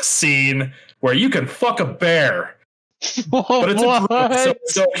scene where you can fuck a bear. But it's a druid, so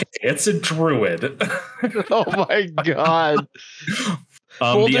it's okay. It's a druid. Oh my god.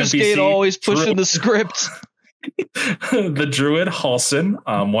 Baldur's Gate always pushing the script. The druid Halsin,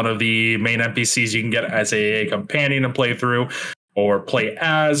 one of the main NPCs you can get as a companion and play through, or play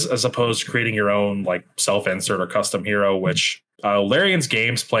as opposed to creating your own like self-insert or custom hero, which Larian's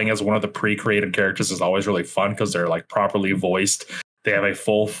games playing as one of the pre-created characters is always really fun because they're like properly voiced. They have a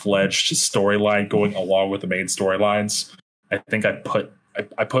full-fledged storyline going along with the main storylines. I think I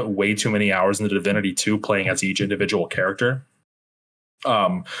put way too many hours into Divinity 2 playing as each individual character.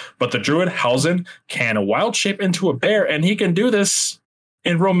 But the druid Halsin can wild shape into a bear, and he can do this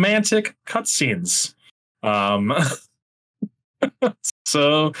in romantic cutscenes.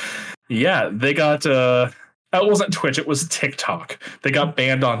 So yeah, they got it wasn't Twitch, it was TikTok. They got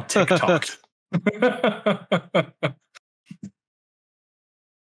banned on TikTok.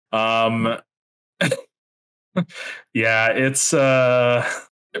 Yeah,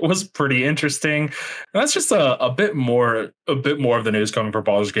 it was pretty interesting. And that's just a bit more of the news coming for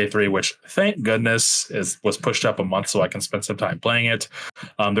Baldur's Gate 3, which thank goodness was pushed up a month so I can spend some time playing it.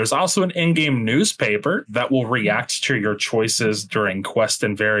 There's also an in-game newspaper that will react to your choices during quests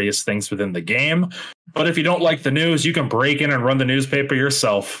and various things within the game. But if you don't like the news, you can break in and run the newspaper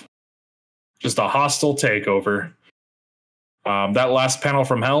yourself. Just a hostile takeover. That last panel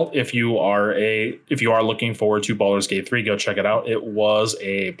from hell, if you are looking forward to Baldur's Gate 3, go check it out. It was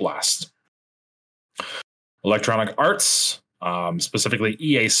a blast. Electronic Arts, specifically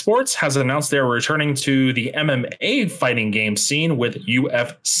EA Sports, has announced they're returning to the MMA fighting game scene with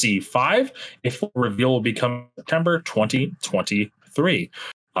UFC 5. A full reveal will be coming September 2023.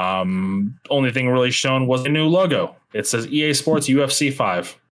 Only thing really shown was a new logo. It says EA Sports UFC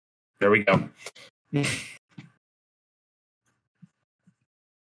 5. There we go.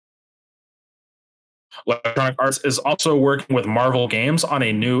 Electronic Arts is also working with Marvel Games on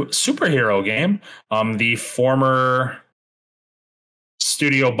a new superhero game. The former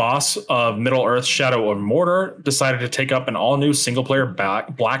studio boss of Middle-earth: Shadow of Mordor decided to take up an all-new single-player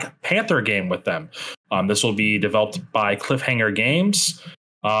Black Panther game with them. This will be developed by Cliffhanger Games.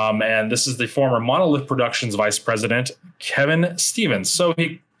 And this is the former Monolith Productions vice president, Kevin Stevens. So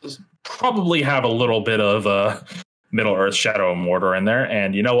he probably have a little bit of Middle-earth: Shadow of Mordor in there.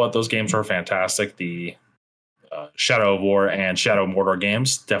 And you know what? Those games are fantastic. The Shadow of War and Shadow of Mordor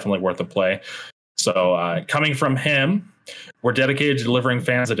games, definitely worth a play. So coming from him, we're dedicated to delivering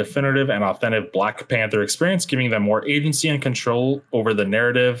fans a definitive and authentic Black Panther experience, giving them more agency and control over the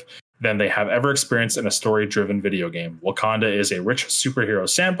narrative than they have ever experienced in a story-driven video game. Wakanda is a rich superhero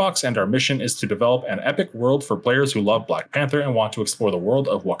sandbox, and our mission is to develop an epic world for players who love Black Panther and want to explore the world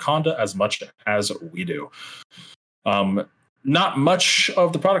of Wakanda as much as we do. Not much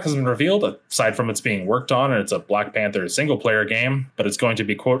of the product has been revealed, aside from it's being worked on, and it's a Black Panther single-player game, but it's going to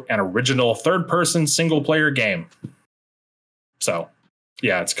be, quote, an original third-person single-player game. So,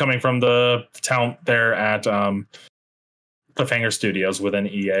 yeah, it's coming from the talent there at Cliffhanger Studios within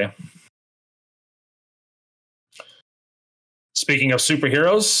EA. Speaking of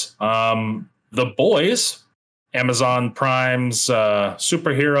superheroes, The Boys, Amazon Prime's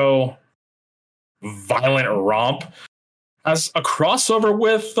superhero violent romp, has a crossover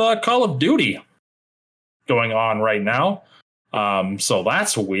with Call of Duty going on right now. So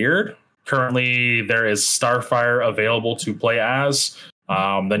that's weird. Currently, there is Starfire available to play as.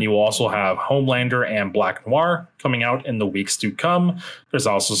 Then you will also have Homelander and Black Noir coming out in the weeks to come. There's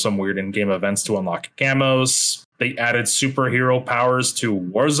also some weird in-game events to unlock camos. They added superhero powers to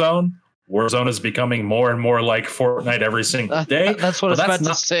Warzone. Warzone is becoming more and more like Fortnite every single day. That's what I was about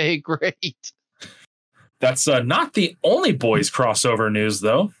to say. Great. That's not the only Boys crossover news,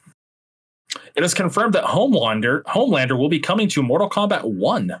 though. It is confirmed that Homelander will be coming to Mortal Kombat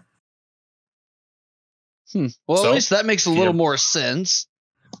 1. Well, so, at least that makes a little more sense.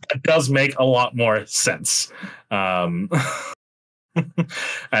 It does make a lot more sense. And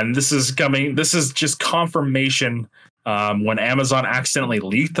this is just confirmation. When Amazon accidentally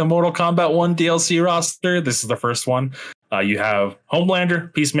leaked the Mortal Kombat 1 DLC roster, this is the first one. You have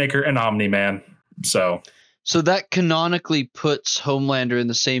Homelander, Peacemaker, and Omni-Man. So that canonically puts Homelander in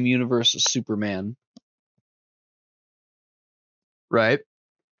the same universe as Superman, right?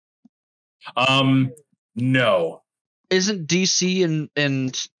 No. Isn't DC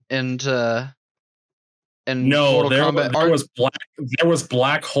and No, Mortal Kombat there was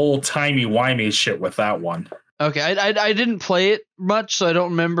black hole timey-wimey shit with that one. Okay, I didn't play it much, so I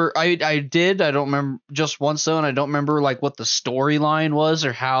don't remember. I don't remember just once though, and I don't remember like what the storyline was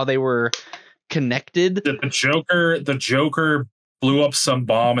or how they were connected. The Joker blew up some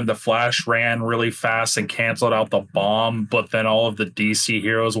bomb, and the Flash ran really fast and canceled out the bomb. But then all of the DC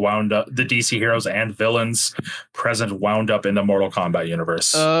heroes and villains present wound up in the Mortal Kombat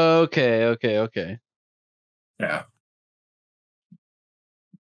universe. Okay. Yeah.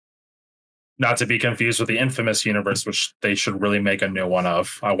 Not to be confused with the Infamous universe, which they should really make a new one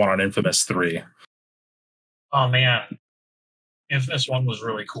of. I want an Infamous 3. Oh man, Infamous 1 was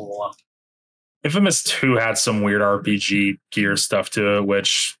really cool. Infamous 2 had some weird RPG gear stuff to it,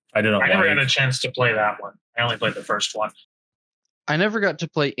 which I didn't like. I never had a chance to play that one. I only played the first one. I never got to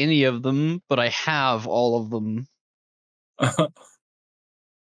play any of them, but I have all of them.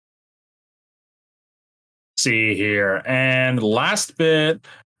 See here. And last bit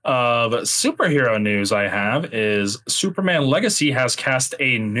of superhero news I have is Superman Legacy has cast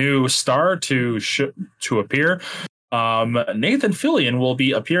a new star to appear. Nathan Fillion will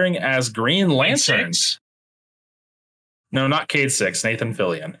be appearing as Green Lantern. No, not Cade 6, Nathan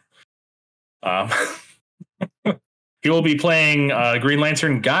Fillion. He will be playing Green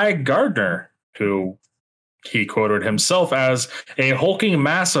Lantern Guy Gardner, who he quoted himself as a hulking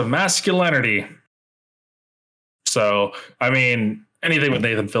mass of masculinity. So, I mean, anything with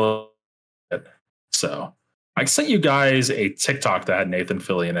Nathan Fillion. So, I sent you guys a TikTok that had Nathan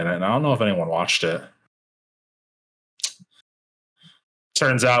Fillion in it, and I don't know if anyone watched it.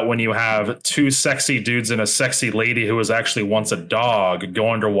 Turns out when you have two sexy dudes and a sexy lady who was actually once a dog go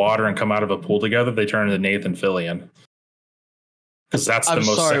underwater and come out of a pool together, they turn into Nathan Fillion. Because that's the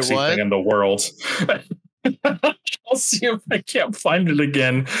most sexy thing in the world. I'll see if I can't find it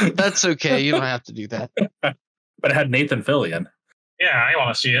again. That's okay. You don't have to do that. But it had Nathan Fillion. Yeah, I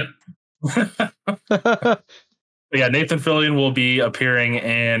want to see it. Yeah, Nathan Fillion will be appearing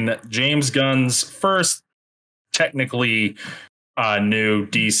in James Gunn's first technically new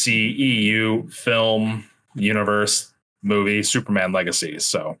DC EU film universe movie, Superman Legacy.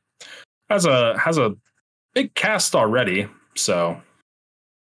 So has a big cast already. So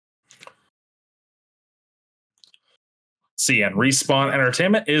see, and Respawn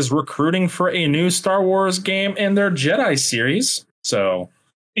Entertainment is recruiting for a new Star Wars game in their Jedi series. So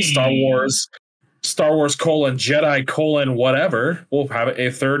Star Wars Jedi whatever will have a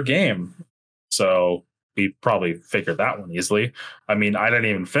third game. So we probably figured that one easily. I mean, I didn't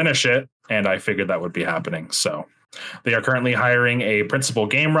even finish it, and I figured that would be happening. So they are currently hiring a principal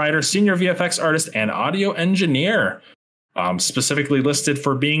game writer, senior VFX artist, and audio engineer. Specifically listed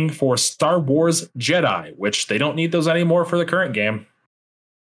for being for Star Wars Jedi, which they don't need those anymore for the current game.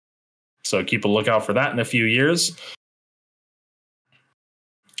 So keep a lookout for that in a few years.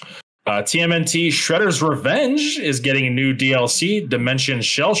 TMNT Shredder's Revenge is getting a new DLC, Dimension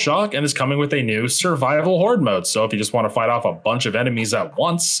Shell Shock, and is coming with a new survival horde mode. So if you just want to fight off a bunch of enemies at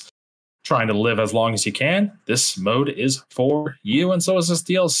once, trying to live as long as you can, this mode is for you, and so is this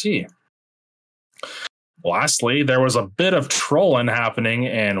DLC. Lastly, there was a bit of trolling happening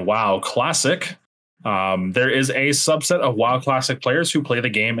in WoW Classic. There is a subset of WoW Classic players who play the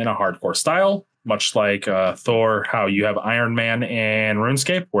game in a hardcore style, much like Thor, how you have Iron Man and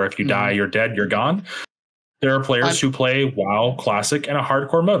RuneScape, where if you die, you're dead, you're gone. There are players who play WoW Classic in a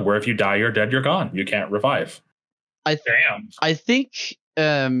hardcore mode, where if you die, you're dead, you're gone. You can't revive. I think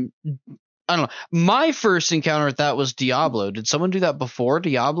I don't know. My first encounter with that was Diablo. Did someone do that before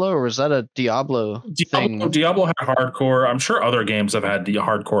Diablo, or was that a Diablo thing? Diablo had hardcore. I'm sure other games have had the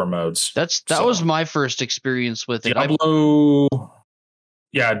hardcore modes. That was my first experience with it. Diablo.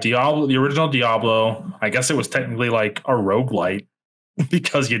 Yeah, Diablo, the original Diablo. I guess it was technically like a roguelite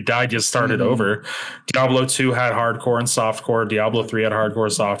because you died, you started over. Diablo 2 had hardcore and softcore. Diablo 3 had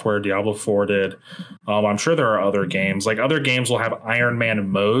hardcore software. Diablo 4 did. I'm sure there are other games. Like other games will have Iron Man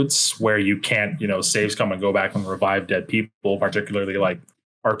modes where you can't, saves come and go back and revive dead people, particularly like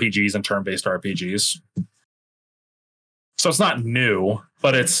RPGs and turn-based RPGs. So it's not new,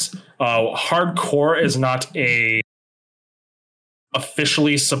 but it's hardcore is not a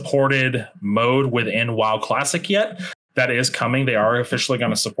officially supported mode within WoW Classic yet. That is coming. They are officially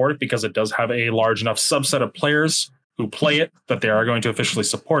going to support it because it does have a large enough subset of players who play it that they are going to officially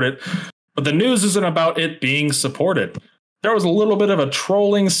support it. But the news isn't about it being supported. There was a little bit of a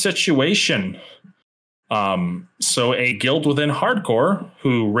trolling situation So a guild within Hardcore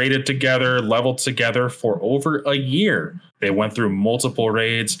who raided together, leveled together for over a year. They went through multiple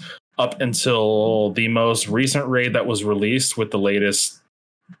raids up until the most recent raid that was released with the latest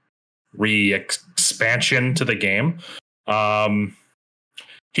expansion to the game.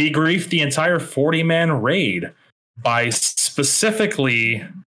 He griefed the entire 40-man raid by specifically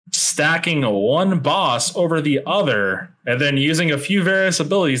stacking one boss over the other and then using a few various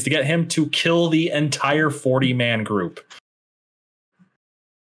abilities to get him to kill the entire 40-man group.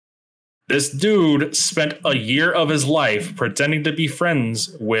 This dude spent a year of his life pretending to be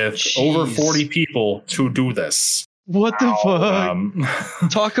friends with over 40 people to do this. What the fuck?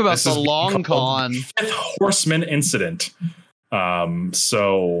 Talk about the long con. Fifth Horseman incident.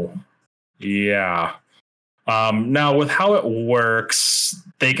 So, yeah. Now, with how it works,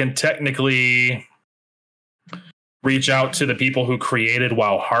 they can technically reach out to the people who created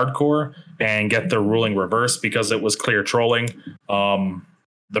WoW Hardcore and get their ruling reversed because it was clear trolling.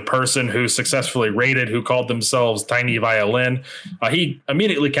 The person who successfully raided, who called themselves Tiny Violin, he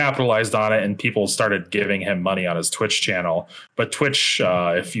immediately capitalized on it and people started giving him money on his Twitch channel. But Twitch,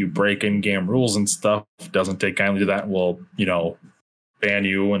 if you break in-game rules and stuff, doesn't take kindly to that, will, ban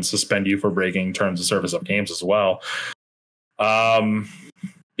you and suspend you for breaking terms of service of games as well.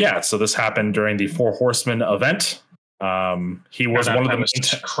 So this happened during the Four Horsemen event. He was one of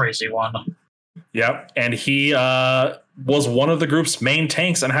the crazy one. Yep, and he was one of the group's main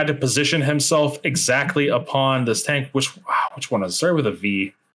tanks and had to position himself exactly upon this tank. Which one? It started with a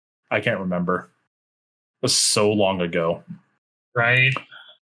V. I can't remember. It was so long ago. Right.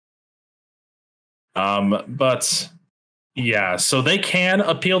 But yeah, so they can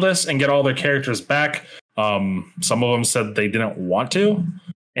appeal this and get all their characters back. Some of them said they didn't want to,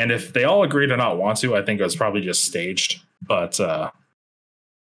 and if they all agree to not want to, I think it was probably just staged. But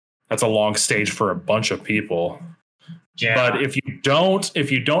that's a long stage for a bunch of people. Yeah. But if you don't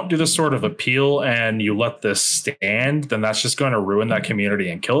do this sort of appeal and you let this stand, then that's just going to ruin that community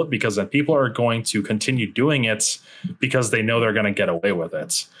and kill it, because then people are going to continue doing it because they know they're going to get away with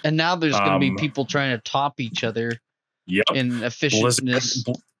it. And now there's going to be people trying to top each other. Yep. In efficientness.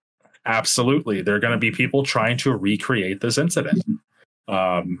 Absolutely. There are going to be people trying to recreate this incident.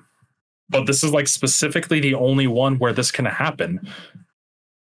 But this is like specifically the only one where this can happen,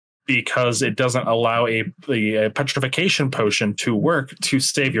 because it doesn't allow a petrification potion to work to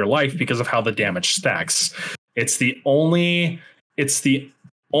save your life because of how the damage stacks. It's the only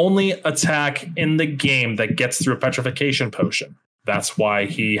attack in the game that gets through a petrification potion. That's why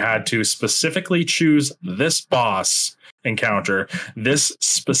he had to specifically choose this boss encounter, this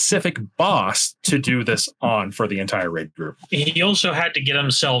specific boss, to do this on for the entire raid group. He also had to get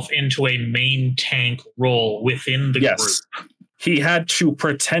himself into a main tank role within the group. He had to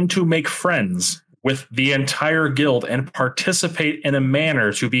pretend to make friends with the entire guild and participate in a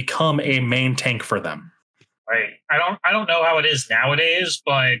manner to become a main tank for them. Right. I don't know how it is nowadays,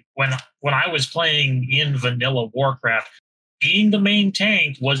 but when I was playing in vanilla Warcraft, being the main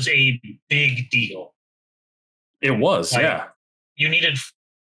tank was a big deal. It was, yeah. You needed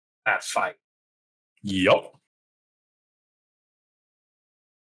that fight. Yup.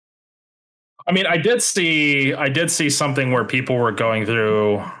 I mean, I did see something where people were going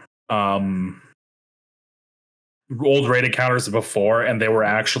through old raid encounters before, and they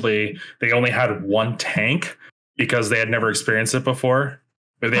only had one tank because they had never experienced it before.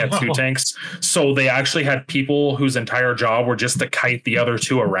 Maybe they had two tanks. So they actually had people whose entire job were just to kite the other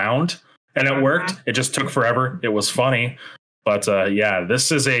two around, and it worked. It just took forever. It was funny. But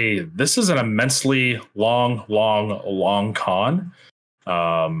this is an immensely long con.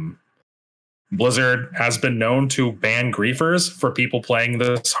 Blizzard has been known to ban griefers for people playing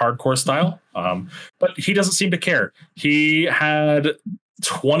this hardcore style, but he doesn't seem to care. He had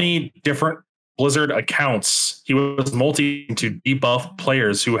 20 different Blizzard accounts. He was multi to debuff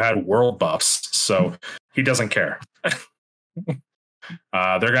players who had world buffs, so he doesn't care. They're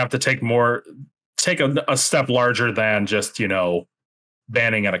gonna have to take a step larger than just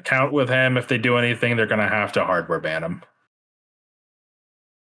banning an account with him. If they do anything, they're gonna have to hardware ban him.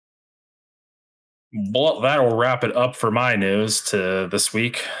 Well, that'll wrap it up for my news to this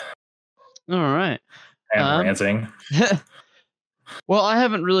week. All right. And ranting. Well, I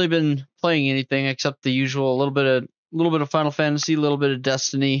haven't really been playing anything except the usual, a little bit of Final Fantasy, a little bit of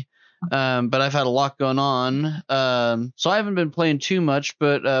Destiny. But I've had a lot going on. So I haven't been playing too much,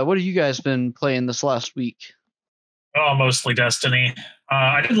 but what have you guys been playing this last week? Oh, mostly Destiny.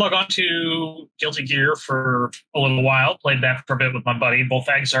 I did log on to Guilty Gear for a little while, played that for a bit with my buddy, both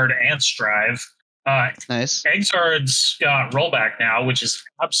Exard and Strive. Nice. Exard's got rollback now, which is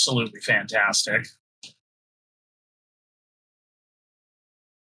absolutely fantastic.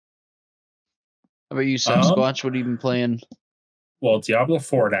 How about you, Sasquatch? What have you been playing? Well, Diablo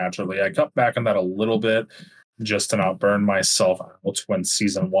 4, naturally. I cut back on that a little bit just to not burn myself out when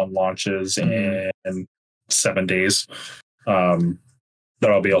Season 1 launches in 7 days.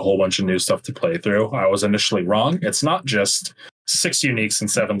 There'll be a whole bunch of new stuff to play through. I was initially wrong. It's not just 6 uniques and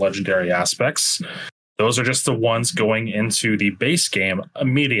 7 legendary aspects. Those are just the ones going into the base game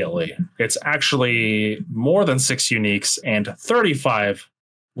immediately. It's actually more than 6 uniques and 35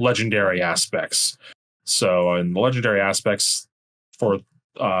 legendary aspects. So in the legendary aspects, for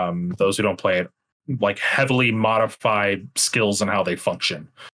those who don't play it, like heavily modified skills and how they function,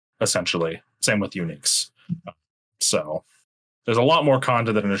 essentially. Same with uniques. So there's a lot more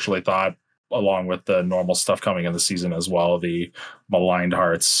content than initially thought, along with the normal stuff coming in the season as well, the Maligned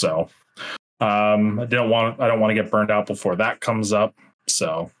Hearts. So I don't want to get burned out before that comes up.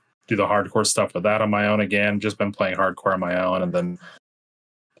 So do the hardcore stuff with that on my own again. Just been playing hardcore on my own, and then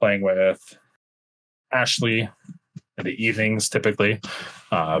playing with Ashley in the evenings, typically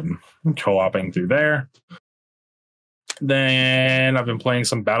co-oping through there. Then I've been playing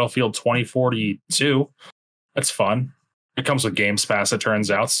some Battlefield 2042. That's fun. It comes with Games Pass, it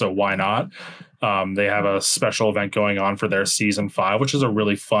turns out, so why not? They have a special event going on for their Season 5, which is a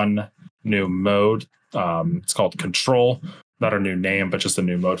really fun new mode. It's called Control. Not a new name, but just a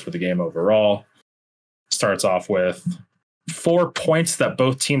new mode for the game overall. Starts off with 4 points that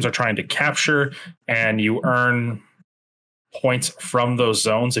both teams are trying to capture, and you earn points from those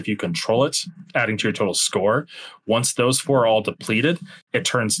zones if you control it, adding to your total score. Once those 4 are all depleted, it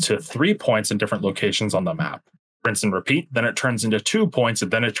turns to 3 points in different locations on the map. Rinse and repeat, then it turns into 2 points,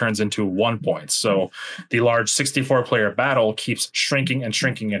 and then it turns into 1 point. So the large 64-player battle keeps shrinking and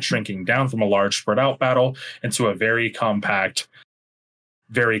shrinking and shrinking down from a large spread out battle into a very compact,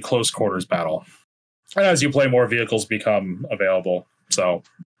 very close quarters battle. And as you play, more vehicles become available. So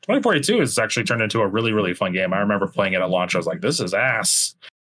 2042 has actually turned into a really, really fun game. I remember playing it at launch. I was like, this is ass.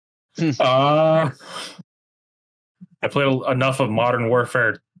 I played enough of Modern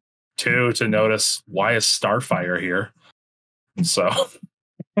Warfare 2 to notice, why is Starfire here? So,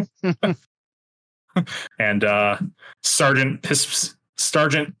 and Sergeant Pss,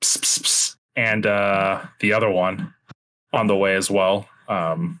 and the other one on the way as well.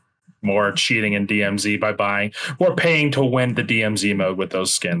 More cheating in DMZ by buying, or paying to win the DMZ mode with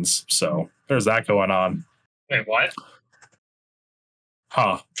those skins. So there's that going on. Wait, what?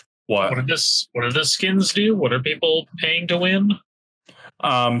 Huh? What? What do the skins do? What are people paying to win?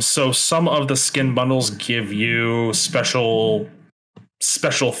 So some of the skin bundles give you special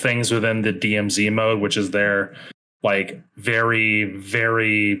things within the DMZ mode, which is their like very,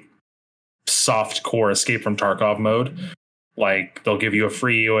 very soft core Escape from Tarkov mode. Like they'll give you a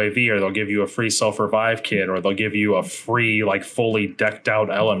free UAV, or they'll give you a free self-revive kit, or they'll give you a free like fully decked out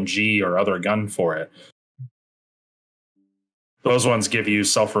LMG or other gun for it. Those ones give you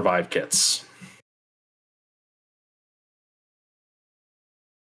self-revive kits.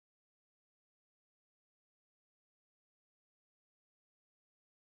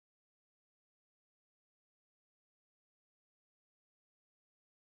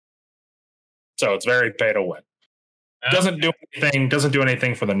 So it's very pay to win. Doesn't do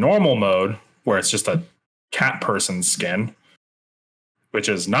anything for the normal mode, where it's just a cat person skin, which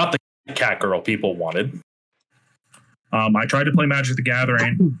is not the cat girl people wanted. I tried to play Magic the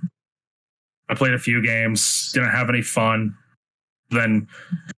Gathering. I played a few games, didn't have any fun. Then,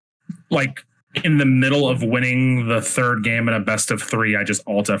 like, in the middle of winning the third game in a best of 3, I just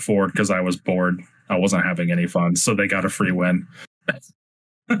alt F4'd because I was bored. I wasn't having any fun, so they got a free win.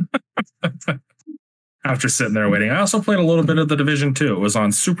 After sitting there waiting. I also played a little bit of the Division 2. It was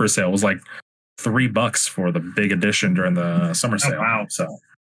on super sale. It was like $3 for the big edition during the summer sale. Oh, wow. So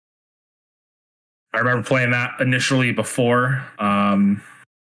I remember playing that initially before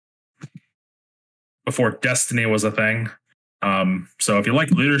Destiny was a thing. So if you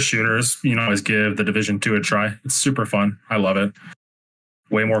like looter shooters, you know, always give the Division 2 a try. It's super fun. I love it.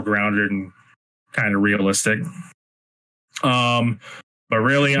 Way more grounded and kind of realistic. But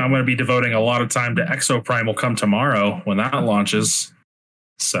really, I'm going to be devoting a lot of time to Exoprimal come tomorrow when that launches.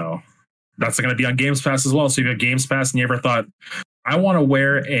 So that's going to be on Games Pass as well. So if you have Games Pass and you ever thought, I want to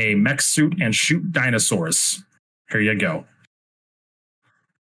wear a mech suit and shoot dinosaurs, here you go.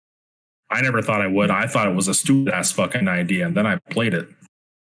 I never thought I would. I thought it was a stupid ass fucking idea, and then I played it.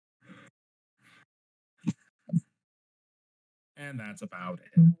 And that's about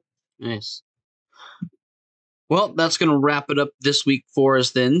it. Nice. Well, that's going to wrap it up this week for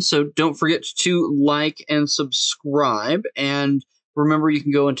us then. So don't forget to like and subscribe. And Remember, you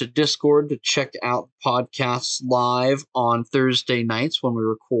can go into Discord to check out podcasts live on Thursday nights when we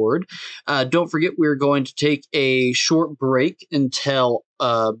record. Don't forget, we're going to take a short break until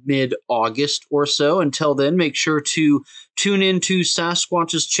mid-August or so. Until then, make sure to tune into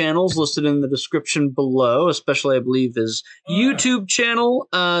Sasquatch's channels listed in the description below, especially, I believe, his YouTube channel,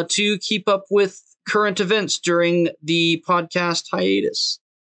 to keep up with current events during the podcast hiatus.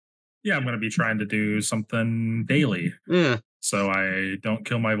 Yeah, I'm going to be trying to do something daily. Yeah. So I don't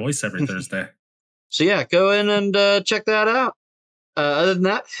kill my voice every Thursday. So yeah, go in and check that out. Other than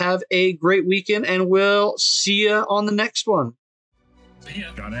that, have a great weekend, and we'll see you on the next one. See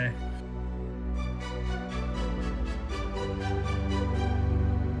ya. Johnny.